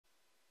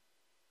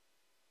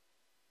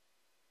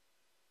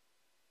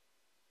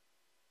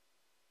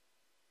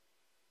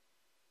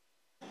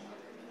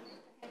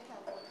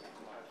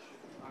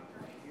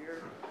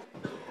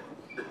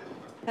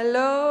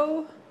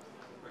Hello.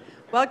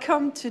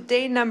 Welcome to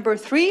day number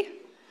 3.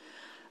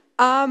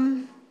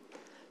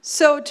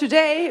 So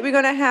today we're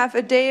going to have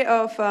a day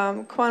of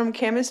quantum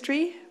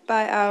chemistry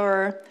by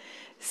our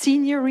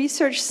senior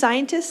research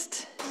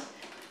scientist,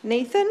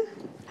 Nathan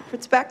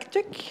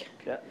FITZPATRIck.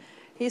 Yeah.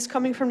 He's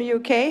coming from the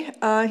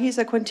UK. He's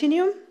a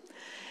Quantinuum.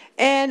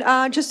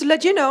 And just to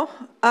let you know,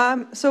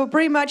 so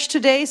pretty much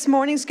today's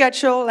morning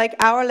schedule, like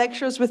our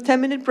lectures with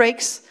 10-minute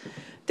breaks.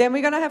 Then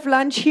we're going to have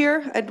lunch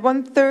here at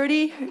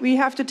 1:30. We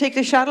have to take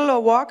the shuttle or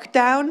walk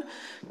down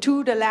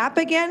to the lab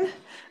again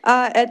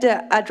at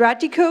the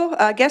Adratico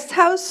guest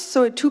house.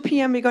 So at 2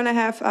 p.m. we're going to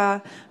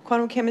have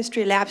quantum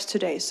chemistry labs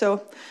today.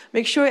 So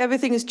make sure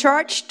everything is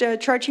charged,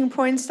 charging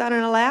points down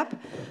in the lab.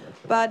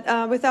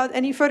 But without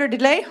any further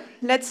delay,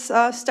 let's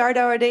start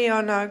our day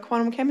on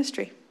quantum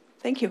chemistry.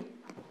 Thank you.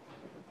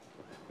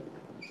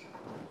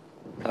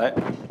 Hello.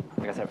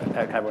 I guess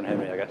everyone hear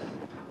me, I guess.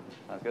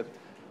 Sounds good.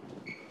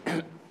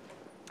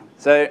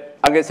 So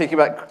I'm going to speak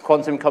about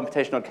quantum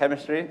computational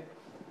chemistry.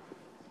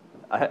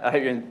 I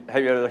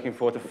hope you're looking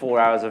forward to 4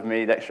 hours of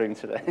me lecturing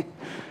today.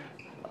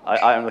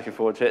 I am looking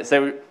forward to it.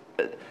 So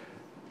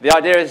the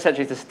idea is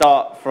essentially to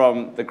start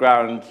from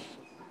ground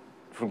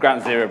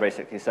zero,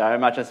 basically. So I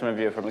imagine some of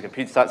you are from a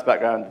computer science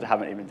background that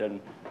haven't even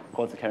done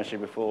quantum chemistry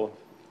before.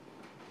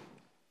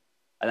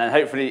 And then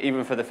hopefully,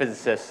 even for the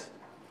physicists,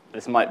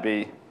 this might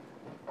be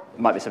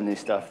some new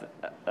stuff.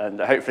 And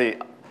hopefully,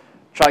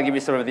 try and give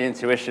you some of the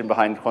intuition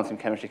behind quantum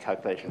chemistry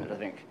calculation, which I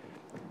think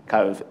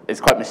kind of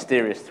is quite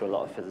mysterious to a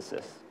lot of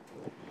physicists.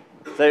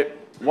 So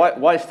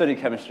why study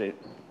chemistry?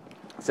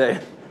 So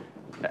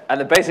at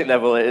the basic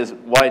level, it is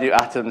why do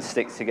atoms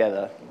stick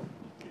together,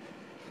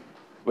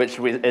 which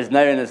is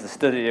known as the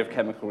study of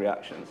chemical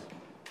reactions.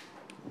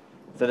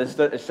 So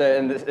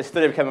the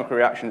study of chemical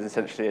reactions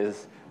essentially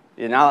is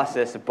the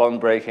analysis of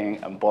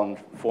bond-breaking and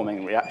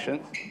bond-forming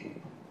reactions.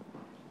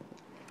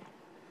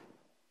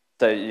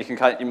 So you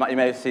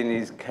may have seen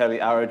these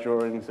curly arrow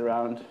drawings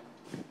around,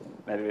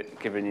 maybe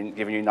giving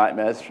you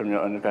nightmares from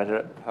your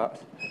undergraduate,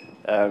 perhaps.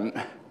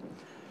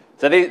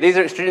 So these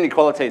are extremely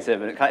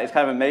qualitative, and it's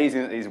kind of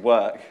amazing that these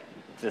work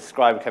to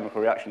describe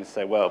chemical reactions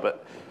so well.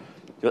 But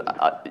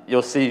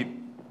you'll see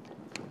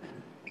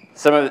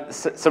some of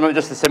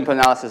just the simple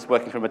analysis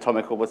working from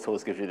atomic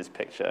orbitals gives you this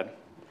picture,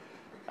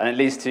 and it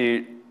leads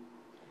to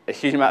a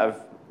huge amount of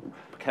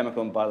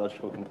chemical and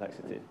biological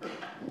complexity.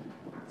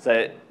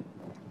 So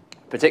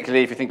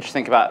particularly if you just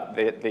think about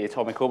the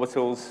atomic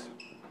orbitals,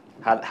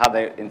 how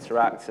they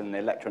interact and the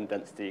electron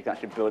density, you can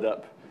actually build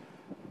up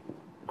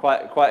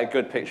quite a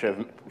good picture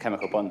of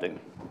chemical bonding.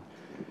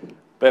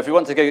 But if we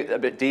want to go a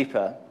bit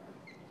deeper,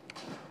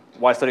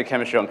 why study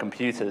chemistry on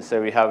computers? So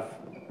we have,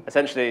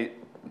 essentially,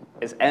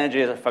 it's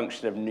energy as a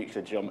function of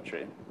nuclear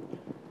geometry.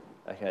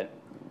 Okay,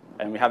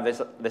 and we have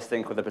this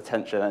thing called the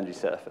potential energy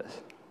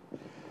surface,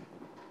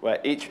 where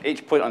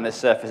each point on this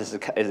surface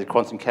is a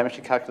quantum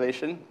chemistry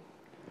calculation.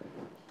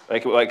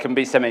 It can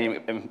be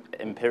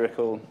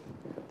semi-empirical.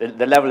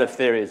 The level of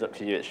theory is up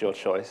to you. It's your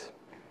choice.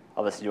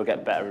 Obviously, you'll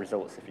get better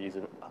results if you use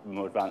a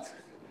more advanced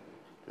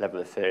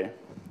level of theory.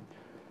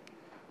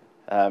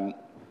 And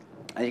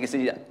you can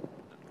see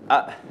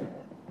at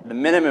the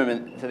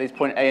minimum, so these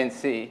point A and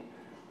C,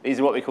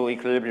 these are what we call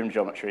equilibrium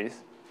geometries.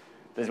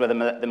 This is where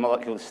the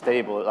molecule is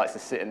stable. It likes to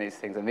sit in these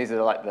things, and these are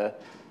the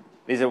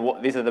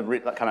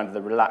kind of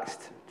the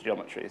relaxed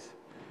geometries.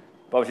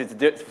 But obviously,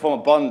 to form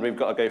a bond, we've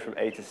got to go from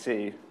A to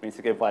C. We need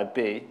to go via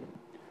B.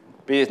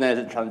 B is known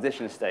as a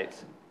transition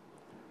state.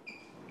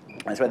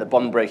 That's where the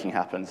bond breaking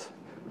happens.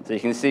 So you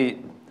can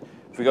see,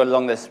 if we go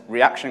along this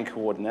reaction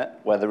coordinate,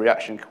 where the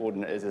reaction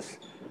coordinate is this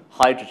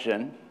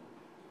hydrogen.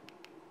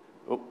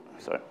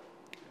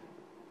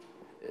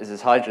 Is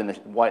this hydrogen, this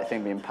white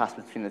thing being passed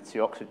between the two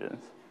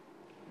oxygens.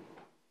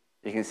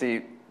 You can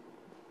see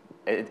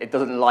it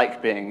doesn't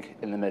like being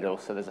in the middle,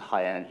 so there's a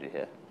high energy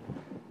here.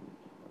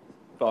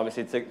 But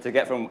obviously, to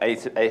get from A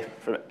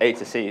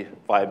to C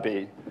via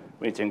B,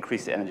 we need to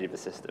increase the energy of the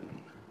system.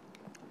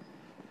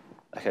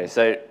 Okay,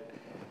 so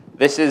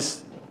this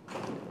is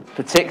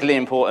particularly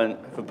important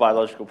for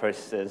biological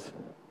processes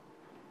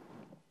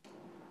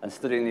and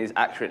studying these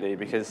accurately,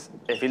 because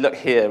if you look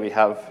here, we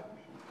have,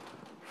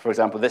 for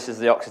example, this is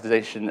the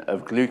oxidation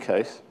of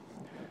glucose.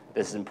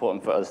 This is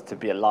important for us to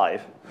be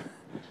alive.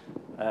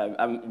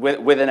 And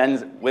without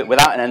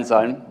an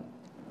enzyme,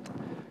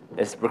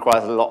 it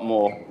requires a lot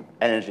more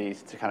energy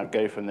to kind of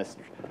go from this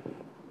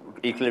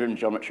equilibrium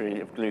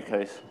geometry of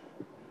glucose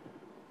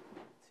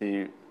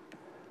to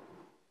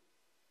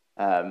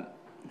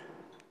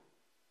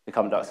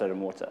carbon dioxide and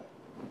water.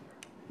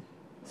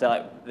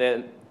 So,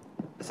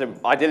 so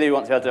ideally, we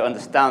want to be able to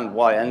understand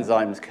why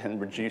enzymes can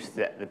reduce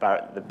the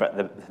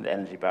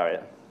energy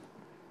barrier.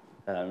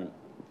 But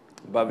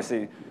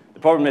obviously, the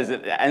problem is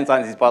that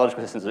enzymes, these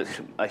biological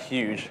systems, are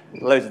huge,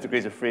 loads of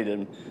degrees of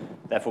freedom.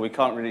 Therefore, we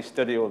can't really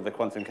study all of the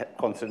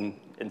quantum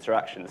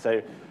interactions.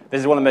 So this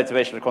is one of the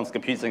motivations of quantum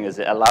computing, is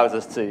it allows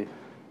us to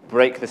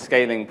break the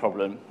scaling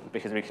problem,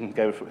 because we can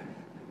go from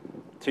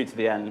 2 to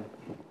the n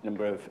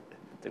number of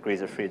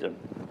degrees of freedom.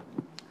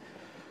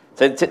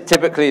 So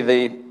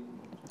typically,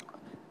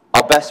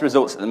 our best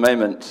results at the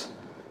moment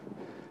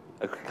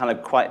are kind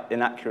of quite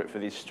inaccurate for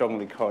these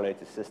strongly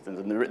correlated systems.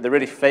 And the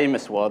really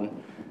famous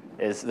one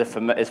is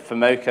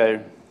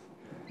FOMOCO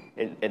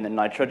in the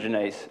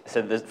nitrogenase.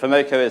 So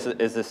FOMOCO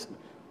is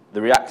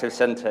the reactive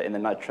center in the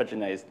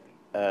nitrogenase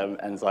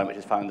enzyme, which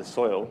is found in the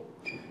soil.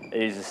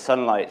 It uses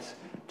sunlight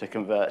to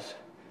convert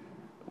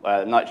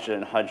nitrogen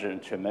and hydrogen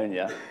to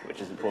ammonia,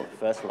 which is important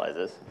for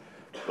fertilizers.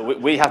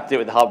 But we have to do it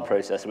with the Haber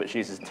process, which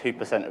uses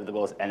 2% of the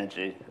world's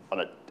energy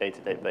on a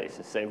day-to-day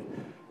basis. So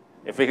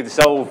if we could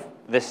solve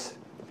this,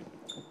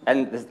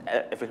 and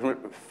if we can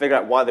figure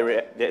out why the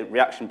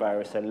reaction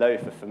barrier is so low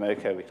for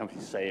FOMOCO, we can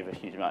obviously save a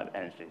huge amount of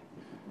energy.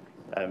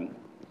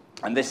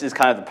 And this is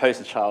kind of the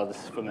poster child, this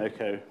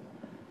FOMOCO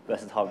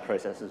versus Haber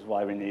process, is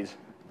why we need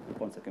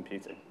quantum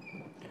computing.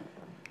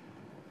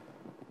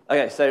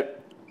 Okay, so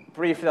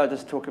briefly I'll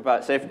just talk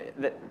about, so if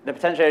the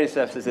potentiality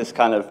surface is this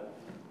kind of,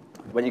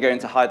 when you go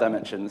into high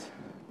dimensions,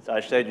 so I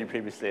showed you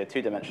previously a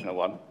two-dimensional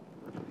one.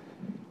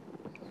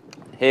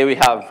 Here we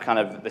have kind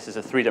of, this is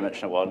a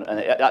three-dimensional one, and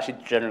it actually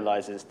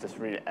generalizes to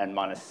 3n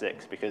minus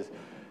 6, because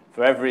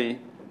for every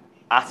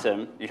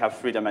atom, you have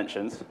 3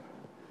 dimensions,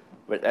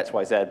 with x,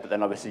 y, z, but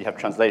then obviously you have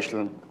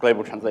translational,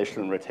 global translational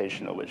and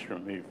rotational, which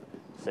remove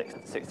 6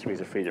 degrees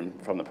of freedom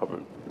from the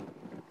problem.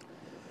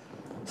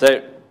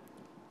 So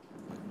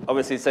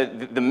obviously, so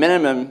the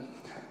minimum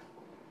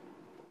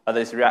are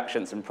these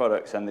reactions and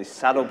products and these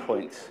saddle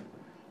points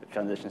of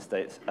transition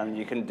states. And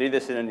you can do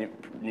this in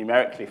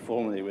numerically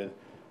formally with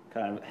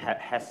kind of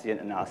Hessian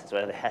analysis,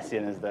 where the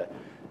Hessian is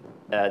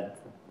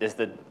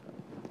the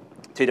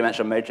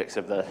two-dimensional matrix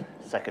of the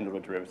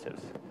second-order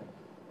derivatives.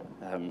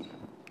 And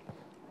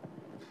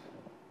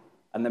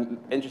then,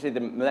 interestingly,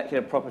 the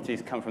molecular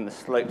properties come from the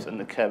slopes and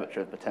the curvature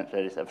of the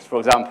potentiality surface. For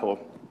example,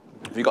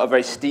 if you've got a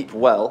very steep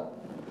well,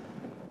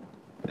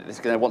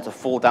 it's going to want to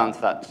fall down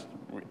to that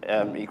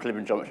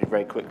equilibrium geometry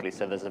very quickly.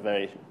 So there's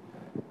the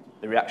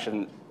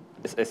reaction,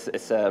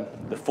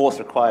 the force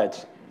required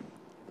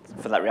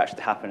for that reaction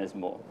to happen is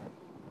more.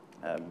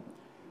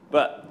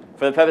 But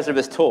for the purpose of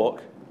this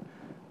talk,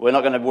 we're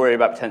not going to worry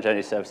about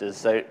potentiality surfaces.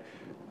 So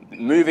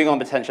moving on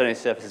potentiality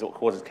surface is what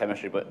causes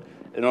chemistry. But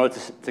in order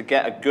to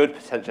get a good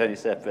potentiality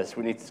surface,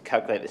 we need to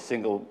calculate the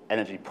single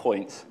energy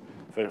point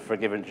for a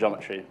given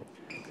geometry.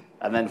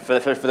 And then for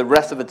the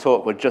rest of the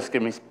talk, we're just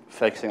going to be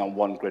focusing on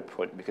one grid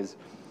point, because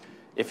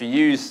if you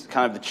use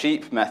kind of the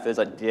cheap methods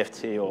like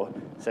DFT or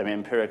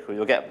semi-empirical,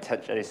 you'll get a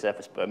potentiality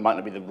surface, but it might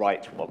not be the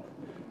right one.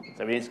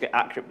 So we need to get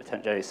accurate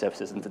potentiality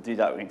surfaces, and to do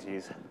that, we need to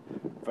use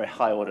very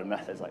high-order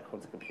methods like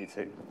quantum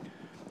computing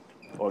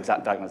or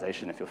exact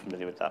diagonalization, if you're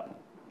familiar with that.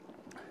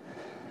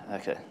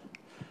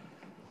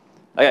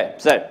 Okay,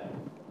 so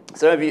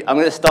some of you, I'm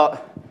going to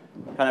start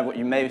kind of what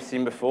you may have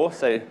seen before.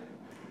 So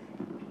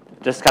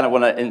just kind of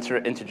want to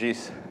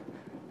introduce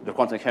the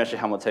quantum chemistry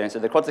Hamiltonian. So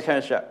the quantum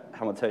chemistry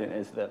Hamiltonian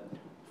is the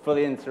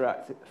fully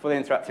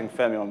interacting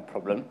fermion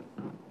problem,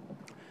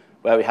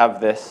 where we have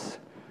this,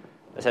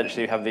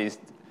 essentially we have these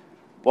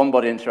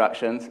one-body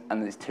interactions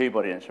and these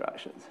two-body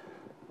interactions.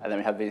 And then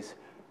we have these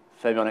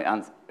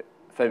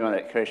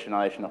fermionic creation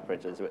annihilation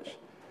operators, which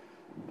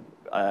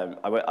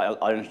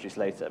I'll introduce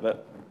later.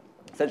 But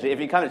essentially, if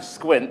you kind of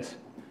squint,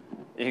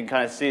 you can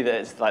kind of see that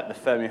it's like the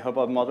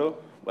Fermi-Hubbard model,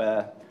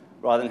 where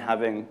rather than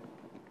having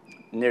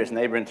nearest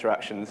neighbor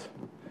interactions,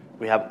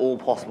 we have all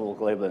possible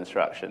global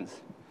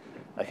interactions.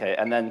 Okay,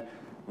 and then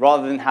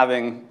rather than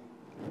having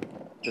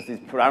just these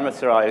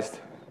parameterized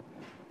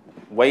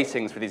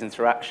weightings for these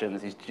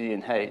interactions, these G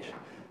and H,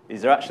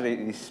 these are actually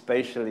these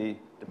spatially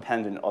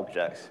dependent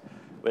objects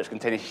which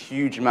contain a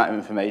huge amount of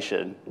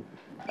information,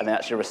 and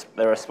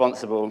they're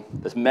responsible.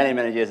 There's many,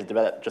 many years of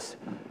development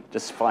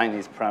just find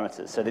these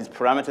parameters. So these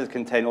parameters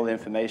contain all the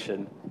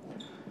information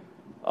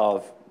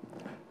of,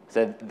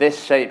 so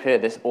this shape here,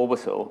 this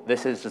orbital,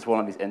 this is just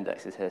one of these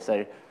indexes here.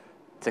 So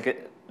to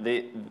get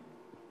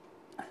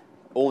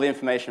all the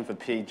information for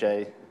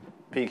PJ,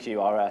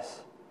 PQ, RS,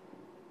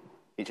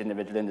 each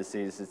individual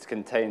indices,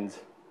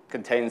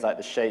 contains like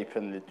the shape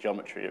and the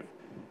geometry of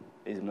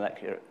these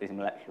molecular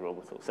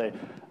orbitals. So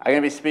I'm going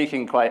to be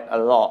speaking quite a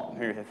lot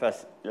in the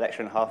first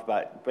lecture and a half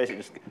about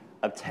basically just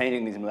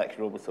obtaining these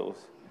molecular orbitals.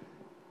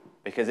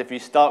 Because if you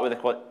start with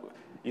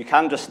you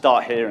can just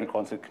start here in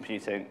quantum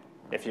computing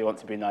if you want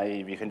to be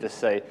naive. You can just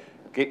say,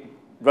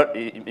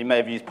 you may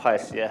have used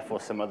PySCF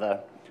or some other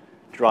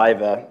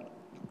driver,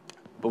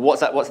 but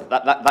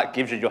that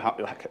gives you your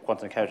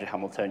quantum chemistry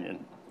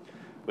Hamiltonian,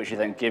 which you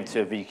then give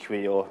to a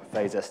VQE or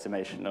phase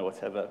estimation or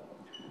whatever.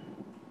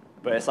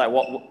 But it's like,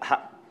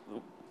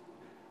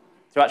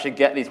 to actually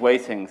get these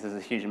weightings, there's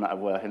a huge amount of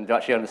work, and to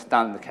actually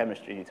understand the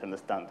chemistry, you need to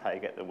understand how you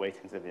get the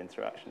weightings of the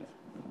interactions.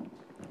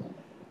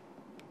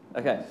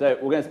 Okay, so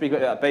we're going to speak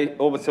about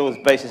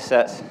orbitals, basis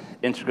sets,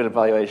 integral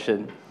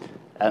evaluation,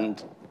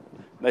 and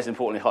most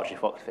importantly,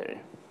 Hartree-Fock theory.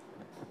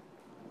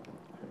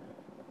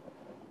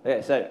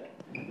 Okay, so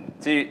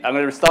I'm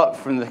going to start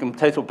from the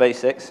total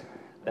basics.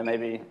 There may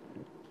be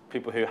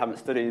people who haven't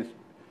studied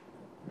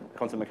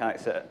quantum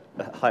mechanics at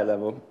a high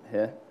level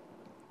here.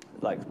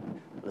 like,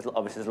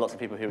 obviously there's lots of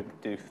people who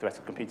do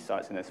theoretical computer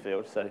science in this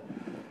field. So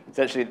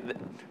essentially,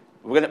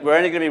 we're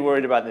only going to be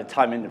worried about the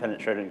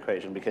time-independent Schrodinger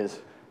equation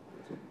because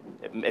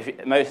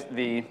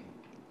the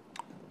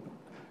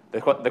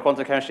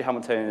quantum chemistry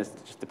Hamiltonian is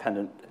just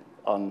dependent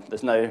on,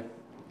 there's no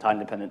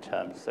time-dependent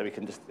terms, so we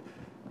can just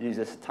use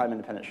this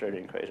time-independent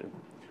Schrodinger equation.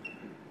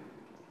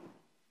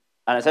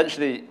 And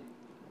essentially,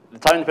 the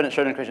time-independent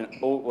Schrodinger equation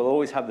will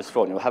always have this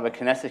form. You'll have a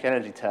kinetic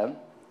energy term,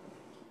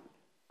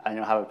 and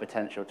you'll have a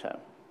potential term.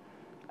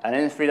 And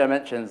in 3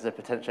 dimensions, the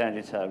potential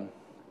energy term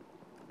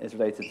is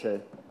related to,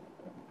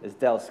 is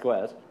del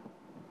squared.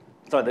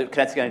 Sorry, the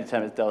kinetic energy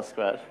term is del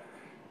squared.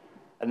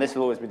 And this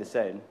will always be the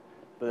same.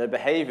 But the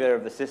behavior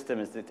of the system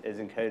is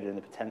encoded in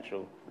the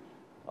potential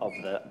of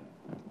the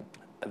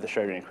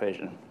Schrodinger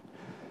equation.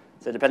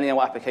 So depending on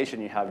what application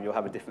you have, you'll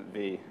have a different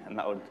V, and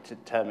that will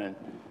determine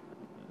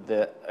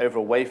the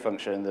overall wave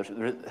function,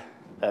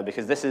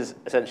 because this is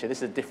essentially, this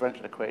is a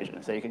differential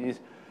equation. So you can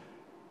use,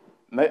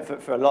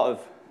 for a lot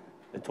of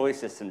the toy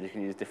systems, you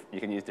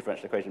can use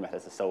differential equation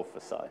methods to solve for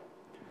psi.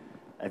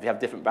 And if you have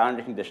different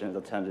boundary conditions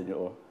obtained in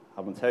your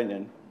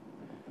Hamiltonian,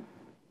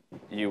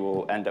 you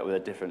will end up with a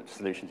different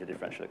solution to the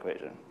differential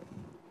equation.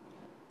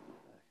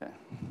 Okay.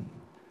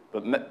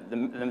 But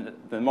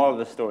the moral of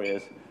the story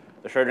is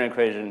the Schrodinger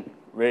equation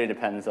really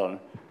depends on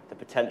the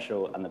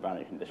potential and the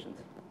boundary conditions.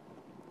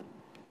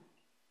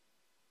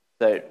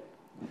 So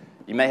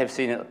you may have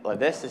seen it like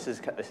this. This is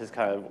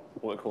kind of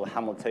what we call a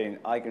Hamiltonian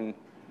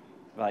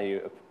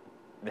eigenvalue,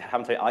 the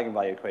Hamiltonian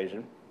eigenvalue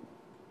equation,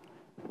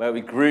 where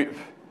we group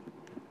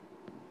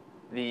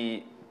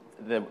the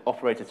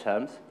operator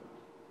terms.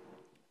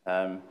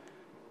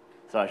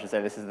 So I should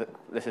say this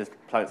is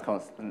Planck's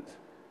constant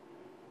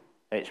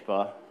h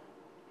bar,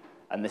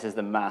 and this is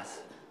the mass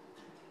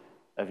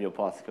of your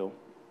particle.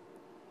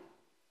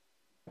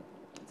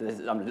 So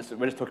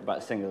we're just talking about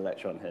a single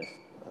electron here.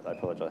 I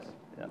apologize.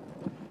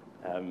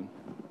 Yeah.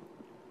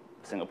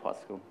 Single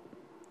particle.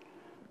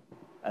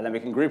 And then we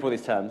can group all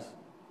these terms.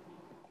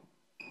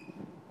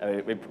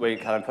 We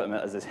kind of put them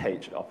as this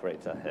H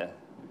operator here.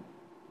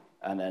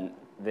 And then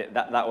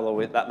that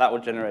will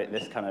generate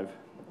this kind of,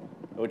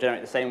 it will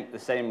generate the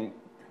same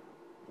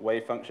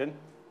wave function,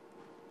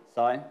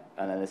 psi,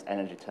 and then this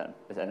energy term,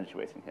 this energy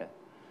weighting here.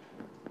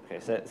 Okay,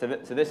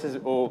 so this is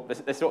what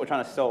we're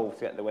trying to solve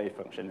to get the wave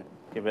function,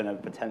 given a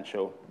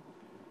potential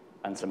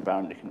and some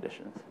boundary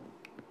conditions.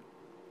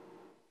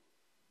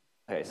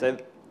 Okay, so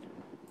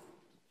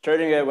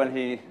Schrodinger, when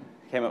he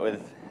came up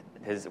with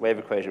his wave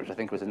equation, which I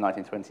think was in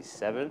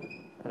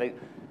 1927, I think,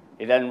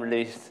 he then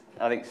released,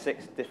 I think,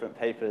 6 different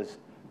papers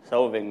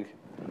solving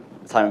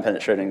the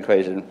time-independent Schrodinger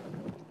equation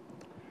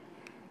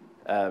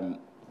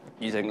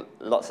using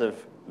lots of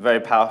very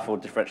powerful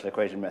differential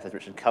equation methods,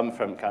 which had come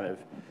from kind of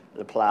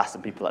Laplace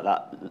and people like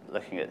that,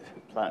 looking at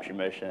planetary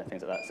motion and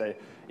things like that. So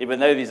even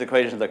though these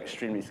equations look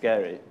extremely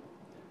scary,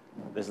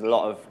 there's a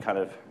lot of kind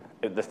of,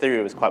 the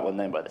theory was quite well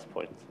known by this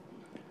point.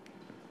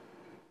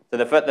 So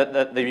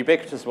the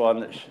ubiquitous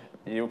one, which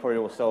you probably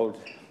all solved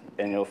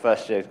in your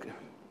first year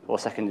or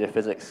second year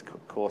physics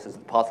course, is the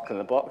particle in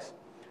the box.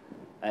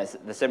 And it's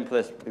the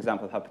simplest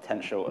example of how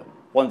potential,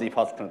 1D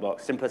particle in the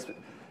box, simple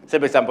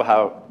example of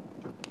how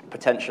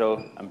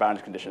potential and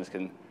boundary conditions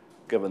can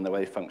govern the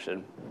wave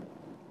function.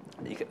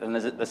 And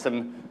there's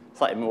some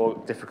slightly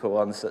more difficult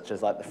ones, such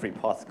as like the free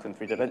particle in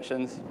 3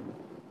 dimensions.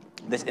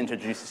 This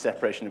introduces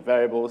separation of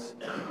variables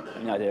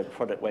and the idea of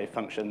product wave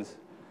functions.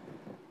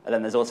 And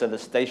then there's also the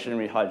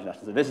stationary hydrogen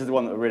atoms. So this is the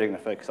one that we're really going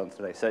to focus on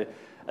today. So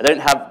I don't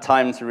have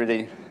time to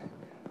really,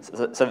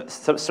 so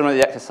some of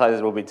the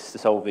exercises will be to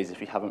solve these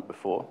if you haven't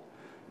before.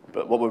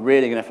 But what we're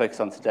really going to focus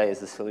on today is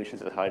the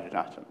solutions of the hydrogen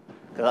atom,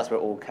 because that's where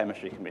all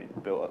chemistry can be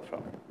built up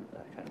from.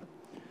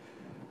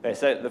 Okay,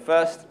 so the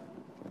first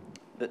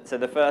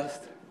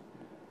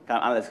kind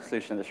of analytical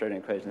solution of the Schrodinger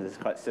equation is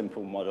this quite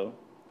simple model,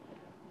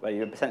 where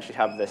you essentially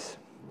have this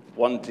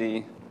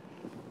 1D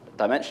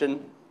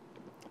dimension,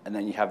 and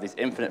then you have these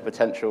infinite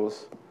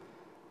potentials,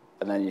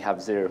 and then you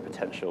have 0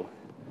 potential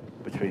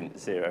between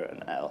 0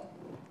 and L.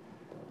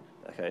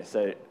 Okay,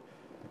 so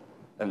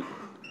you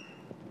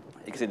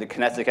can see the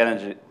kinetic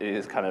energy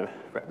is kind of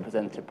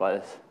represented by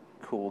this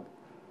cool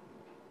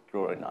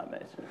drawing I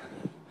made.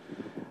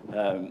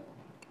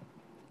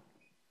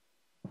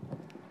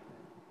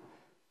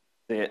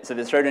 So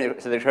the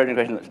Schrodinger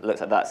equation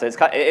looks like that. So it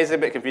is a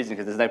bit confusing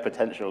because there's no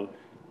potential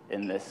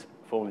in this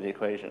form of the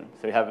equation.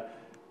 So we have,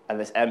 and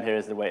this m here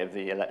is the weight of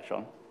the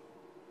electron,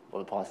 or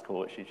the particle,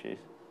 which you choose.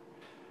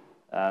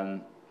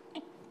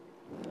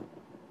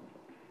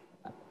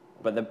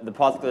 But the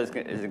particle is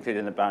included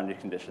in the boundary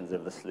conditions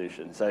of the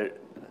solution. So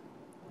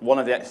one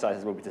of the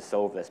exercises will be to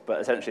solve this. But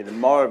essentially, the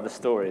moral of the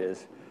story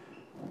is,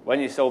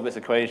 when you solve this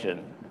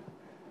equation,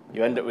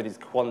 you end up with these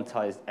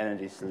quantized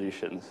energy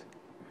solutions,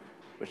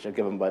 which are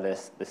given by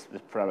this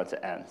parameter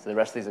n. So the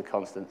rest of these are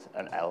constants,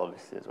 and L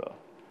obviously as well.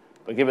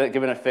 But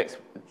given a fixed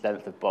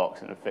length of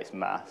box and a fixed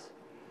mass,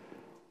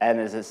 n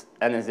is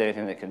the only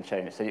thing that can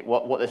change. So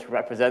what this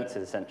represents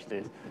is essentially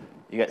is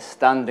you get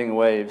standing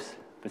waves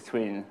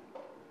between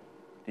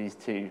these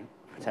 2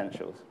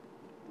 potentials.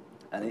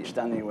 and each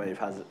standing wave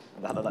has,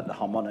 like the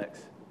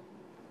harmonics,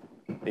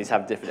 these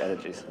have different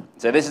energies.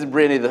 So this is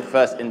really the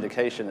first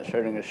indication that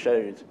Schrödinger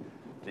showed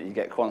that you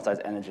get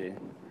quantized energy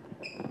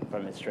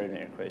from his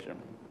Schrödinger equation.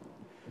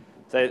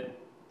 So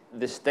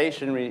the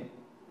stationary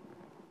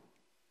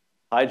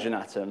hydrogen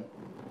atom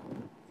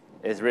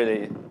is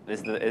really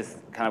is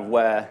kind of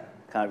where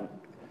kind of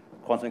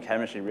quantum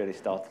chemistry really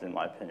started, in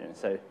my opinion.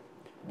 So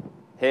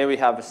here we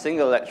have a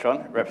single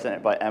electron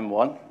represented by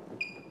M1.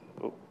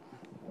 Ooh.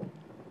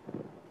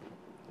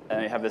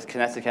 And we have this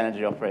kinetic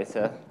energy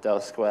operator, del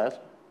squared.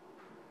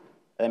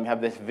 And then we have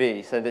this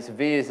V. So this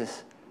V is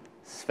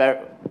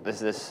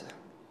this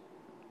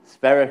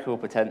spherical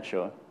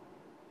potential.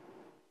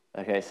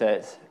 Okay, so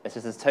it's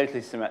just this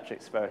totally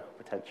symmetric spherical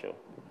potential.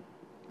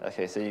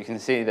 Okay, so you can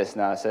see this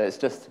now. So it's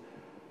just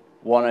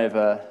 1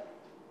 over,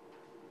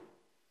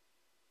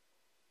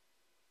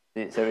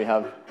 so we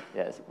have,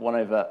 yeah, it's 1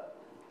 over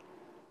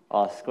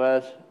r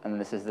squared,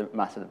 and this is the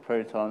mass of the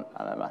proton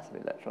and the mass of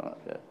the electron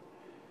up here.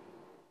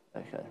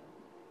 Okay.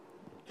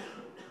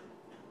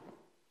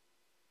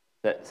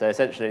 So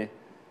essentially,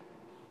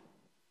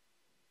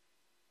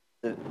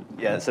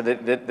 yeah, so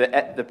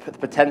the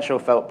potential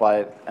felt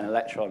by an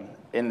electron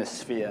in the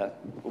sphere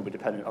will be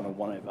dependent on a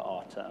 1 over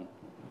r term.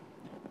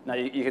 Now,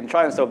 you can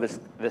try and solve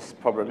this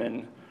problem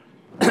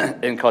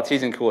in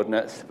Cartesian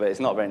coordinates, but it's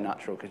not very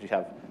natural because you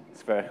have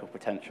spherical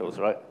potentials,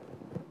 right?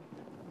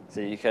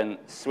 So you can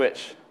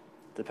switch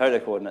the polar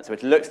coordinates,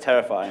 which looks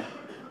terrifying,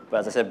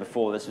 but as I said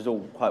before, this is all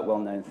quite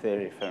well-known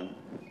theory from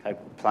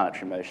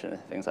planetary motion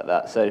and things like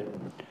that. So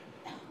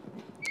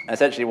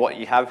essentially what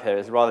you have here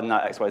is rather than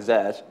that x, y,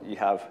 z, you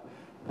have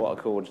what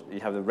are called, you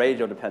have the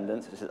radial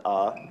dependence, which is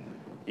r,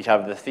 you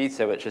have the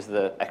theta, which is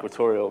the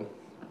equatorial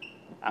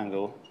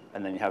angle,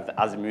 and then you have the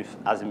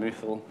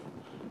azimuthal,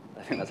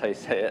 I think that's how you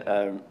say it.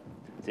 So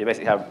you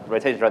basically have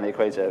rotations around the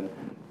equator and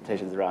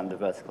rotations around the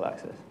vertical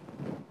axis.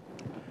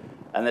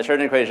 And the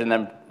Schrödinger equation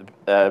then,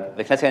 the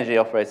kinetic energy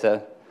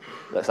operator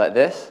looks like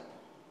this.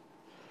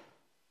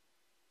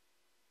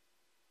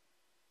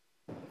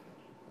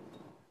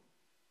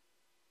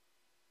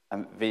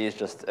 And V is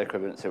just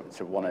equivalent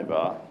to 1 over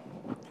r.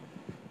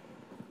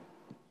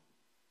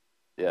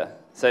 Yeah.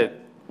 So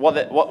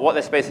what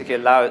this basically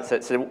allows you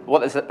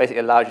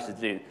to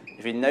do,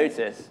 if you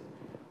notice,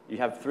 you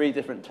have 3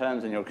 different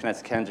terms in your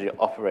kinetic energy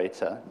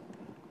operator.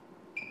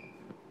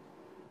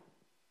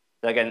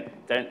 So again,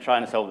 don't try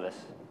and solve this.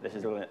 This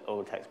is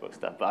all textbook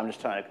stuff, but I'm just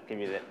trying to give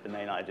you the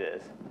main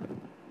ideas.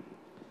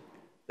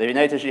 So if you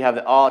notice, you have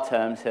the r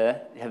terms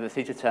here, you have the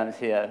theta terms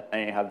here,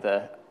 and you have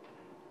the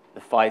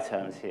phi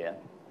terms here.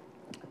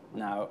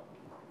 Now,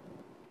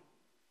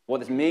 what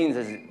this means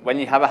is when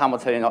you have a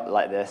Hamiltonian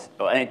like this,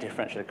 or any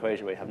differential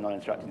equation where you have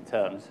non-interacting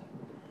terms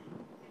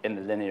in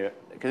the linear,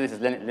 because this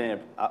is linear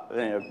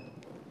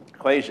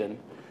equation,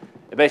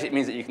 it basically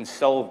means that you can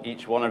solve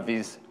each one of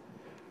these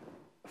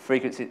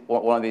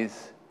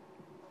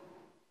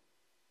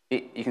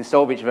you can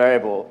solve each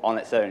variable on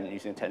its own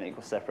using a technique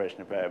called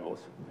separation of variables.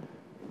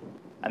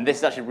 And this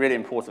is actually really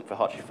important for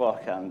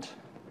Hartree-Fock and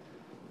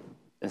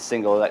in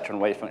single electron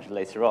wave function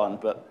later on,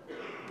 but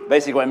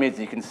basically what it means is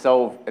you can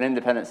solve an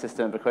independent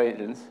system of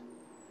equations,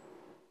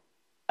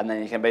 and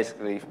then you can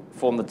basically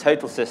form the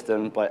total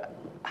system by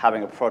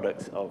having a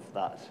product of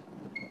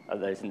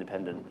those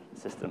independent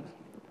systems,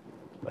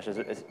 which is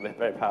a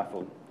very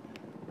powerful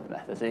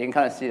method. So you can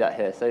kind of see that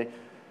here. So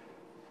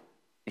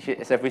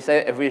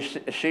if we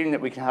assume that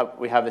we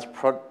have this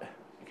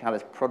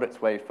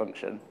product wave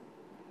function,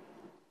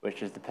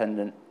 which is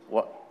dependent,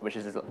 you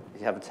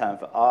have a term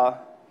for r,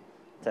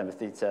 a term for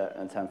theta,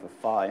 and a term for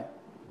phi.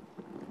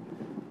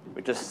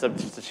 We just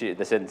substituted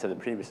this into the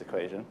previous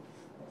equation.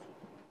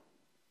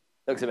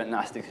 Looks a bit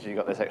nasty because you've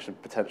got this extra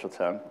potential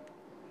term.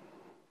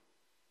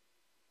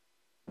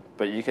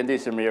 But you can do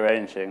some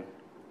rearranging,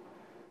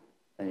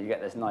 and you get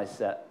this nice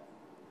set.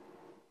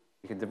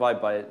 You can divide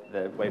by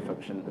the wave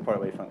function, the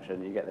product wave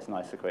function, you get this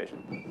nice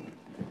equation.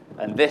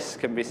 And this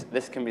can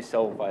be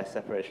solved by a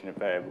separation of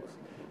variables.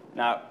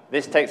 Now,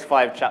 this takes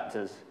 5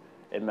 chapters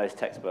in most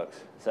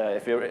textbooks. So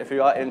if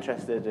you are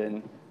interested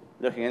in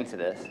looking into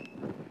this,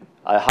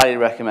 I highly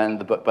recommend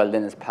the book by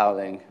Linus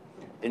Pauling,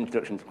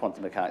 Introduction to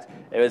Quantum Mechanics.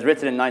 It was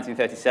written in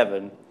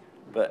 1937,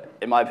 but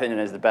in my opinion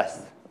is the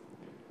best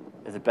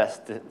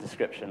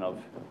description of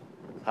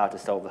how to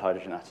solve the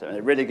hydrogen atom. And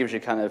it really gives you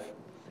kind of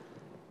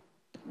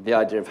the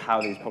idea of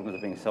how these problems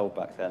are being solved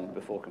back then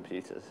before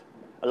computers.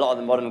 A lot of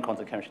the modern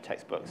quantum chemistry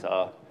textbooks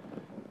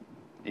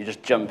you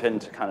just jump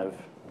into kind of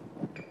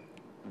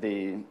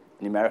the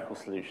numerical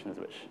solutions,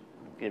 which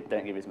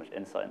don't give you as much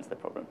insight into the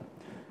problem.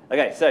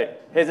 Okay, so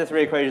here's the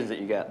 3 equations that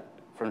you get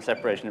from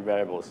separation of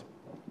variables.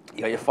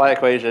 You got your phi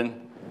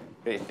equation,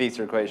 you got your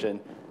theta equation,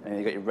 and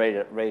you got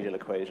your radial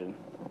equation.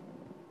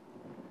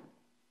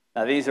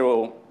 Now these are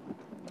all.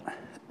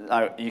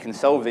 Now you can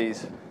solve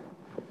these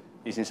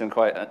using some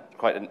quite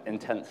an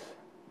intense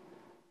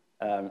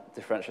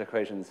differential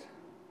equations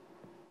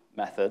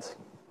methods.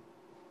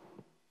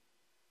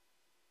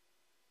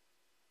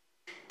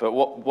 But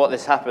what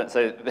this happens,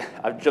 so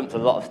I've jumped a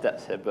lot of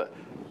steps here, but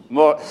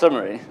more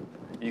summary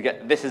you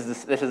get this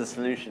is the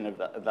solution of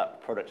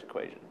that product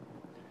equation.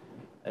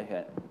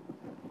 Okay.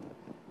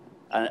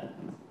 And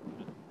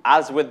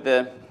as with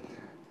the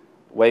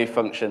wave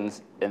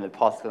functions in the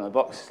particle in the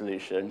box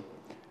solution,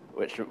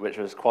 which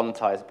was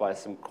quantized by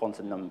some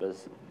quantum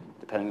numbers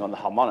depending on the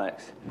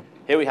harmonics,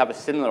 here we have a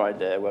similar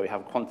idea where we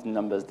have quantum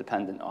numbers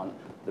dependent on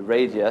the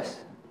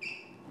radius.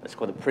 It's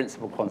called the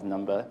principal quantum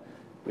number.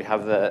 We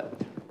have the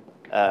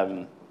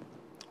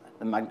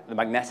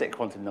magnetic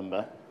quantum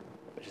number,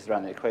 which is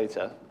around the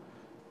equator,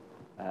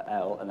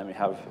 L, and then we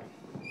have,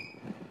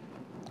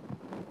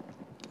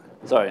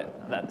 so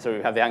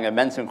we have the angular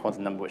momentum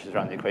quantum number, which is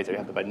around the equator. We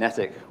have the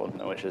magnetic quantum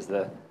number, which is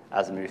the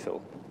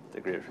azimuthal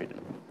degree of freedom.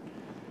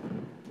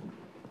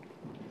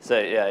 So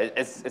yeah,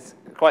 it's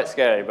quite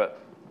scary, but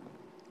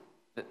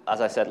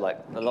as I said, like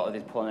a lot of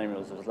these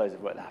polynomials, there was loads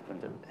of work that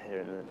happened here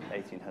in the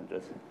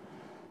 1800s.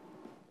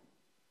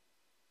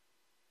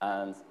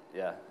 And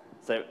yeah,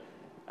 so,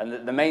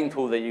 and the main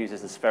tool they use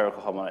is the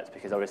spherical harmonics,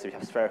 because obviously we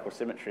have spherical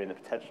symmetry in the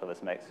potential.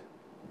 This makes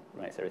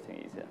everything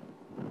easier.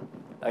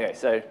 Okay,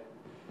 so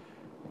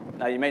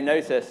now you may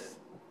notice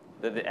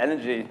that the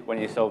energy when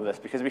you solve this,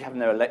 because we have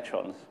no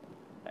electrons,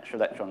 extra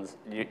electrons,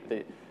 the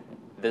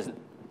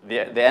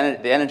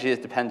energy is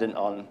dependent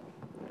on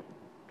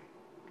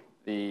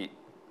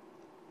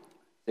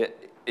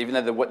even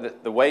though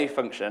the wave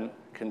function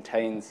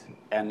contains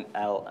n,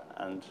 l,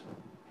 and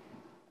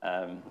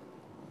m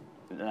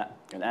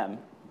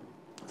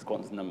as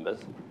quantum numbers,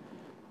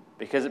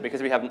 because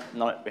we have a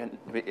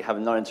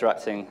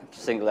non-interacting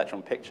single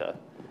electron picture,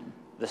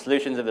 the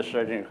solutions of the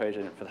Schrodinger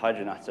equation for the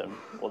hydrogen atom,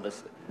 or the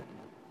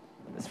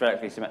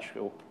spherically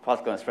symmetrical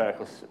particle and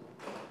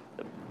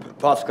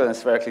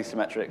spherically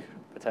symmetric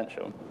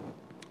potential,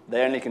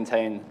 they only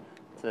contain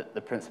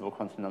the principal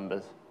quantum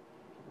numbers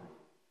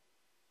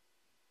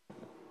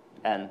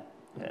n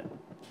here.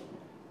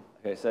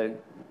 Okay, so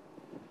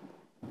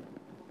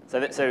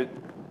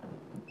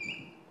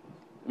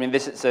I mean,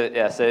 so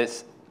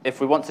it's, if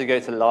we want to go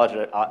to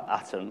larger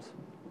atoms,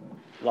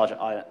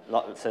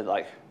 so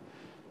like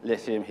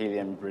lithium,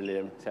 helium,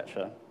 beryllium,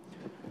 etc.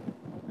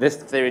 This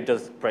theory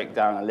does break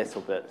down a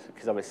little bit,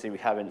 because obviously you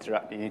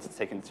need to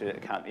take into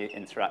account the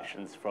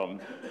interactions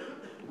from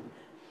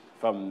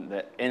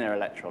the inner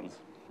electrons,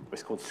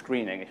 which is called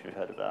screening, if you've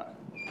heard of that,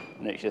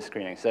 nuclear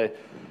screening. So,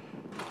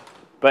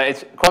 but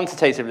it's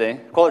qualitatively,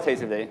 it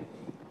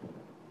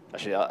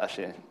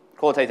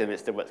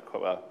still works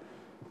quite well.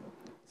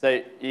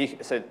 So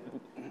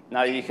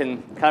now you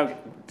can kind of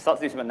start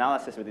to do some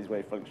analysis with these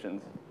wave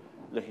functions,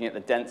 looking at the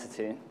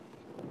density,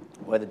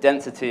 where the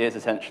density is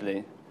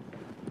essentially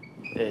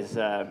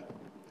psi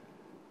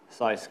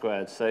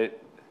squared. So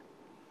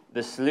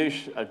the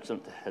solution, I've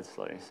jumped ahead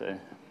slightly. So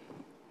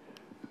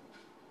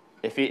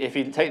if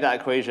you take that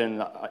equation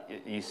that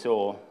you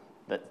saw,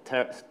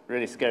 that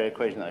really scary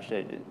equation that I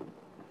showed you,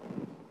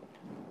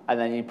 and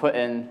then you put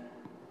in,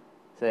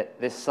 say,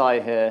 this psi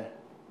here,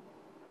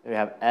 we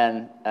have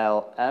n,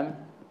 l, m.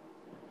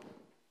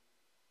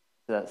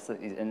 So that's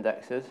these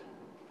indexes.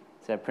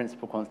 So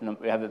principal quantum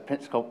number, we have the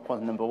principal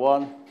quantum number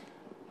 1.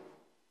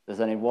 There's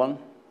only 1.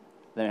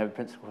 Then we have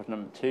principal quantum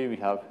number 2. We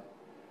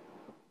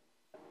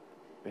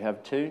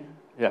have 2.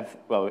 We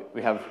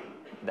have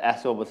the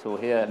s orbital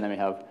here, and then we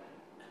have,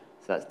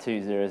 so that's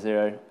 2, 0,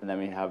 0, and then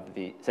we have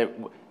so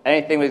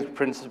anything with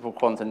principal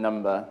quantum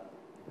number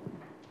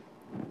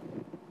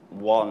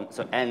 1,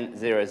 so n,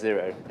 0,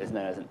 0 is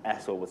known as an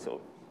s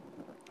orbital.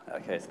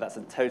 Okay, so that's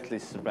a totally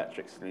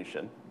symmetric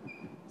solution.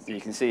 So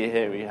you can see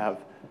here we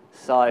have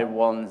psi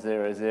 1,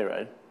 0,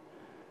 0.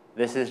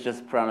 This is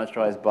just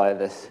parameterized by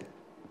this.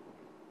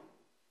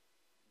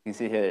 You can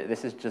see here,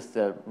 this is just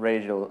a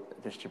radial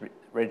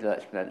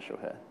exponential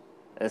here.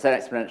 It's an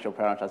exponential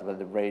parameterized by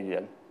the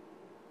radian,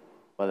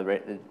 by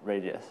the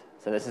radius.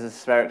 So this is a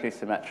spherically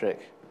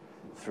symmetric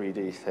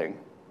 3D thing,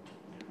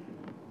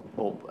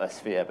 or a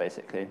sphere,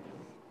 basically.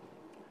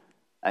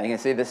 And you can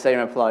see the same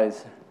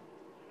applies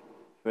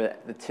for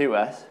the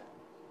 2s,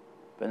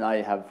 but now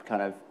you have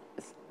kind of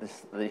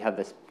this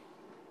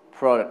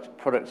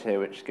product here,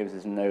 which gives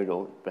us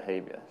nodal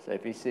behavior. So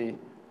if you see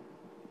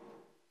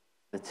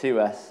the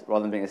 2s,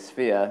 rather than being a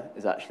sphere,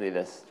 is actually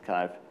this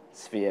kind of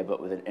sphere,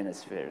 but with an inner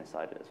sphere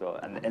inside it as well.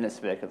 And the inner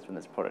sphere comes from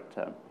this product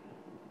term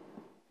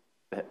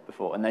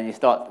before. And then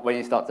when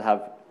you start to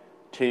have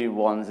 2,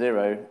 1,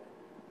 0,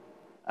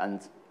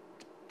 and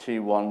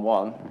 2, 1,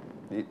 1,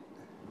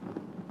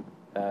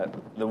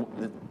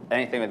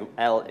 anything with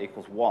L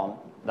equals 1,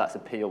 that's a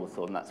p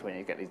orbital, and that's when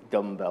you get these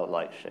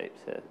dumbbell-like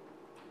shapes here.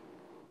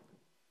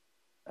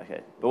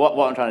 Okay, but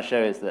what I'm trying to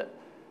show is that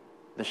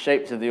the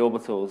shapes of the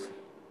orbitals,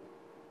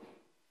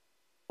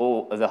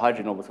 all of the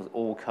hydrogen orbitals,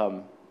 all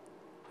come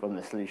from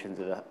the solutions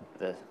of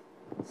the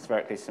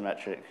spherically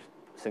symmetric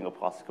single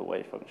particle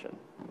wave function.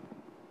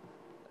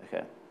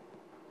 Okay.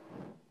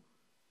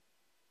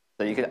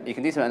 So you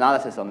can do some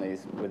analysis on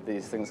these with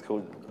these things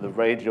called the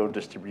radial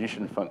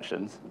distribution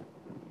functions.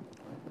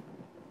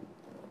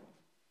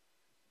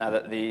 Now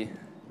that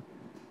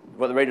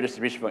what the radial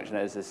distribution function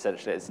is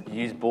essentially, it's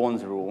use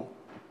Born's rule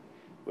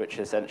which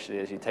essentially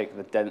is you take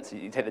the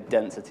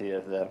density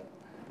of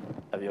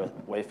your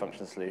wave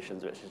function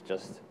solutions, which is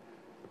just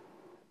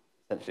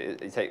essentially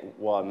you take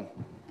one.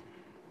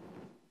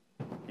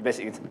 You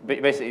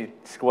basically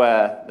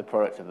square the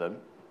product of them.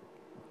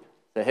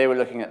 So here we're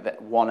looking at the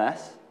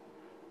 1s,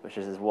 which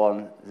is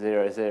 1,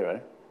 0,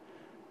 0.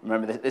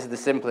 Remember, this is the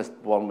simplest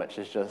one, which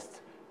is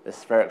just the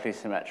spherically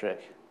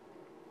symmetric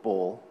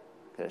ball.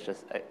 It's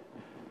just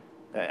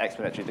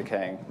exponentially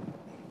decaying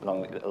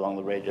along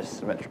the radius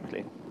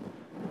symmetrically.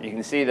 You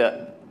can see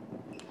that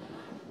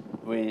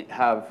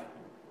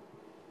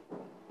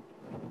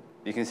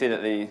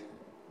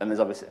and there's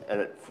obviously,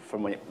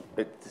 from when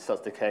it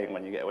starts decaying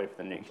when you get away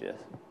from the nucleus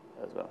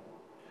as well.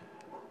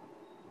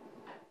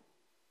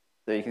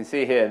 So you can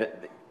see here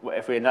that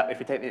if we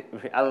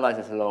analyze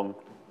this along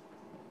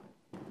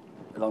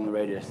the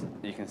radius,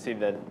 you can see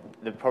that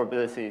the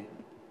probability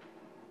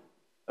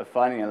of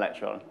finding an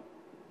electron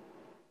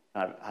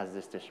has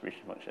this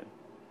distribution function.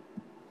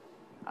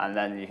 And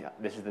then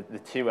this is the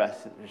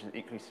 2s, which is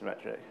equally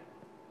symmetric,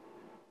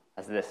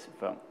 has this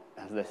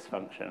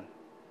function.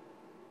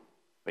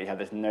 But you have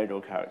this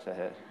nodal character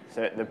here.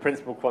 So the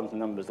principal quantum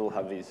numbers all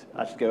have these.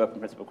 As you go up in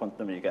principal quantum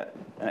number, you get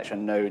an extra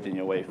node in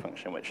your wave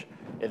function, which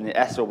in the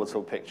s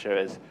orbital picture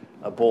is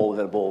a ball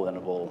within a ball within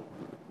a ball.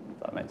 If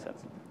that makes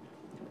sense.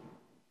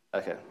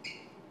 Okay.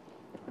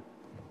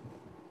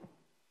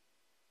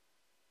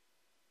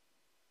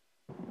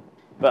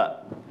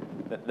 But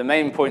the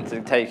main point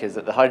to take is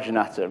that the hydrogen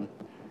atom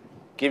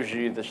gives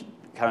you the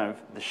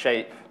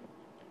shape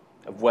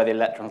of where the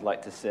electrons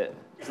like to sit.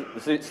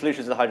 The solutions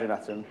of the hydrogen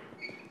atom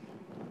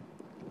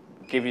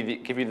give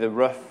you the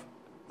rough,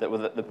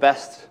 the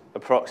best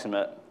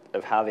approximate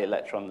of how the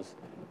electrons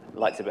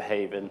like to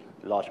behave in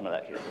large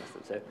molecular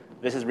systems. So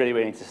this is really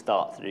where you need to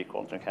start to do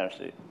quantum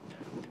chemistry.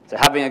 So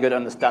having a good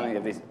understanding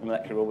of these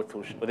molecular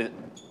orbitals,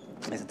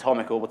 these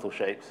atomic orbital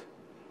shapes,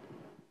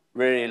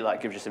 really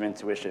gives you some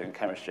intuition in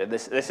chemistry.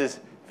 This is,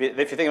 if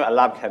you think about a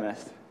lab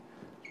chemist,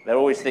 they're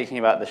always thinking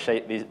about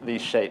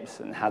these shapes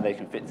and how they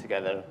can fit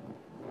together,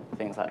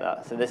 things like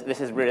that. So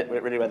this is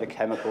really where the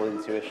chemical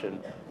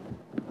intuition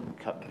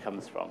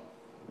comes from.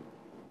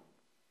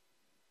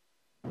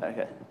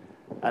 Okay,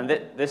 and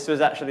this was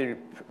actually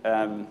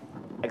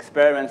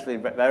experimentally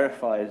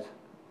verified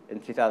in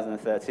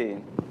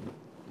 2013.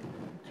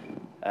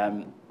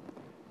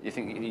 You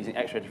think using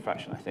X-ray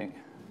diffraction, I think.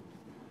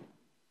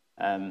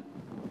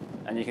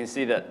 And you can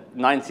see that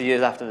 90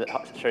 years after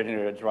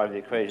Schrödinger derived the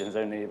equations,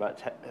 only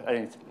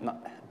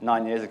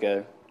 9 years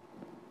ago,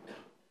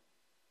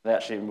 they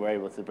actually were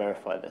able to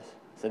verify this.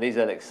 So these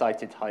are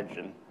excited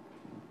hydrogen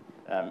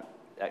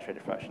X-ray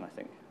diffraction, I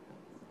think,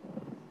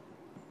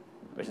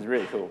 which is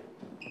really cool.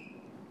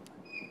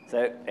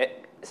 So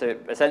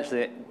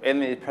essentially, in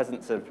the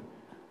presence of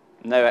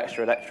no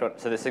extra electron,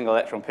 so the single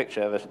electron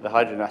picture, the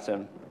hydrogen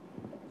atom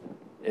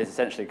is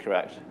essentially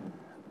correct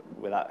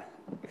without,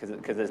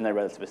 because there's no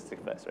relativistic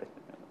effects or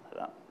anything like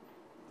that.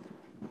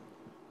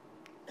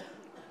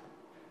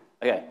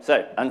 Okay,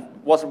 so, and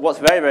what's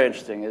very, very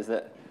interesting is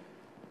that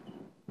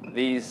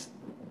the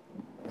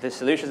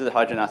solutions of the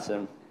hydrogen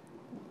atom,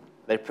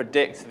 they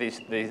predict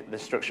the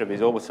structure of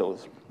these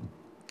orbitals.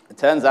 It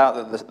turns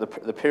out that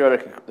the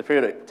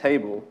periodic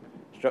table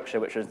structure,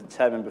 which was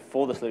determined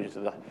before the solutions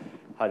of the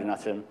hydrogen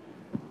atom,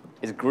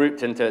 is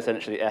grouped into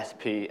essentially S,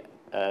 P,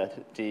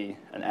 D,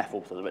 and F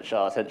orbitals, which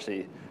are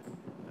essentially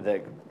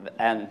the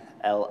N,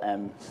 L,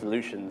 M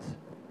solutions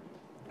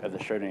of the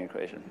Schrödinger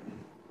equation.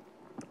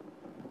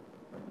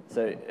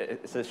 So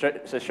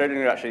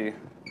Schrödinger actually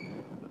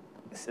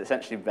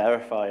essentially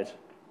verified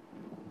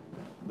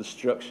the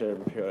structure of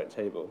a periodic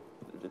table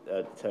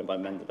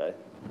determined by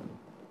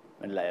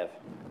Mendeleev.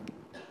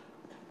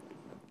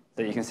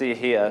 So you can see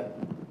here,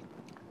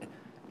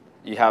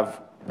 we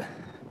have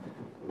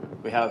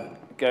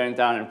going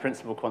down in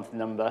principal quantum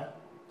number,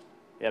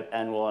 you have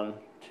N1,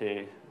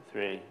 2,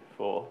 3,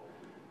 4.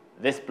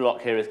 This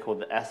block here is called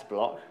the S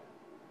block.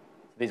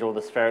 These are all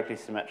the spherically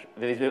symmetric.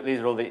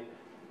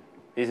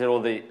 These are all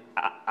the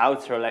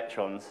outer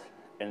electrons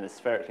in the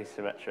spherically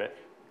symmetric.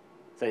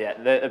 So yeah,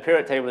 the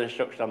periodic table is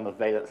structured on the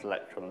valence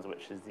electrons,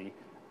 which is the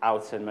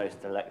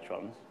outermost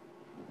electrons,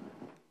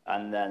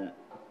 and then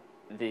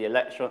the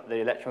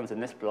electrons in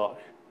this block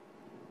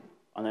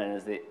are known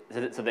as the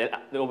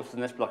orbitals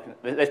in this block.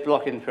 This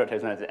block in the periodic table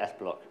is known as the S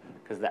block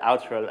because the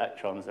outer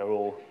electrons are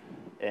all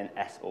in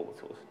S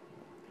orbitals.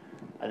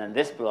 And then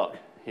this block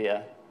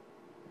here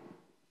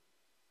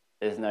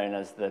is known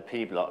as the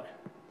P block.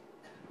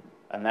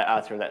 And their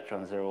outer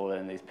electrons are all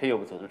in these P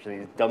orbitals, which are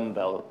these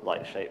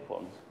dumbbell-like shaped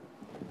ones.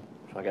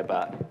 If I go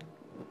back.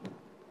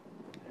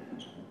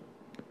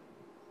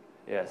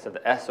 Yeah, so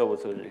the S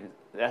orbitals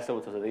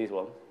are these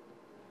ones,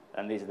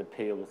 and these are the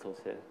P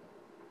orbitals here.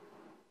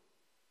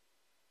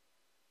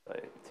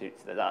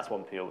 So that's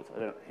one P orbital. I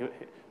don't know,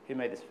 who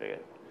made this figure?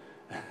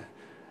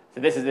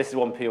 So this is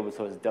one P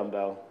orbital as a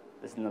dumbbell.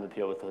 This is another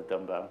P orbital as a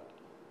dumbbell.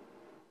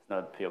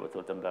 Another P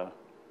orbital dumbbell.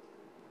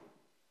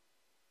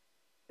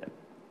 Yeah.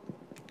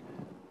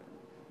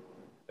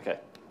 Okay.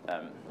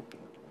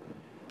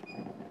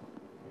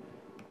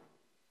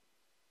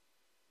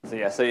 So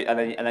yeah, so and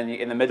then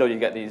in the middle you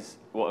get these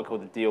what are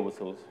called the d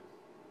orbitals,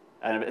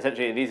 and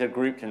essentially these are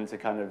grouped into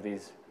kind of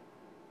these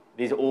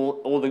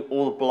all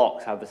the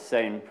blocks have the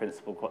same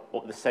principal,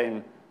 the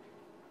same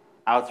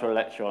outer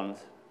electrons,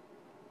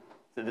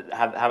 so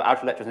have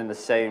outer electrons in the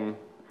same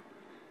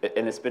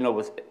in a spin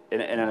orbital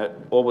in an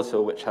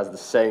orbital which has the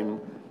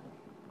same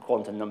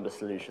quantum number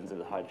solutions of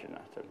the hydrogen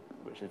atom,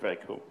 which is very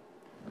cool.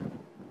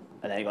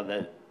 And then you got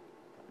the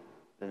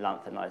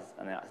lanthanized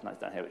and the actinized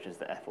down here, which is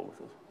the f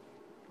orbitals.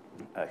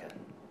 Okay.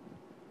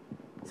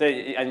 So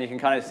and you can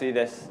kind of see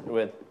this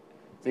with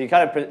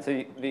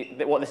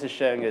what this is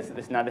showing is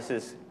this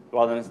is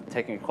rather than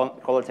taking a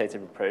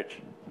qualitative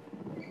approach,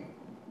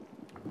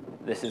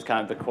 this is kind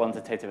of the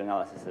quantitative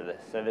analysis of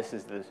this. So this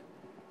is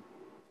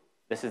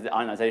the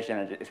ionization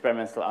energy,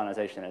 experimental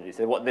ionization energy.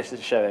 So what this is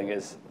showing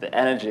is the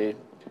energy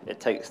it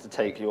takes to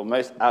take your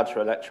most outer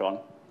electron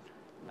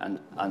and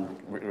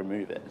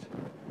remove it.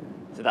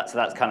 So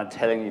that's kind of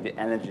telling you the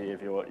energy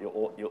of your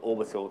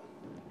orbital,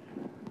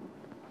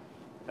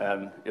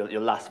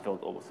 your last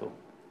filled orbital.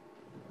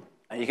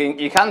 And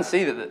you can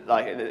see that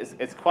like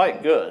it's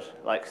quite good.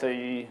 Like so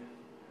you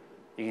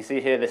can see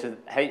here this is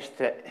H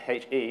to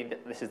He.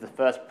 This is the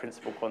first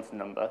principal quantum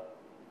number,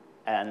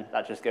 and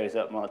that just goes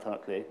up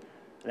monotonically.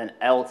 And then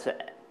L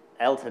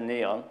to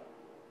neon.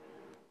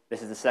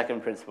 This is the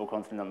second principal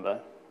quantum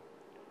number.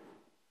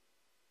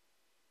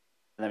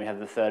 And then we have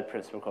the third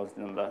principal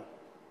quantum number.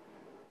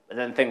 And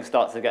then things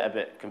start to get a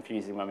bit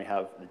confusing when we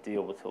have the d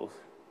orbitals.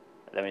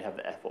 And then we have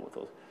the f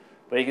orbitals.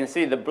 But you can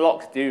see the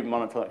blocks do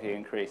monotonically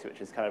increase,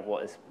 which is kind of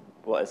what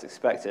is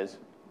expected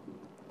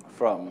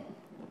from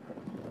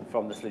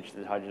the solution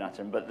to the hydrogen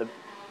atom. But the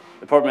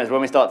problem is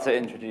when we start to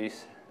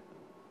introduce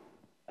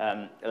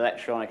when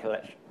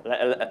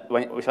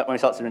we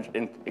start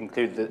to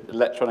include the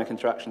electronic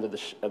interactions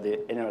of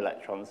the inner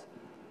electrons,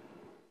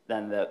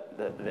 then the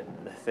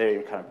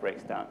theory kind of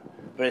breaks down.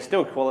 But it's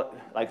still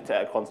like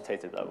at a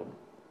quantitative level.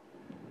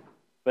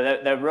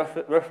 But they're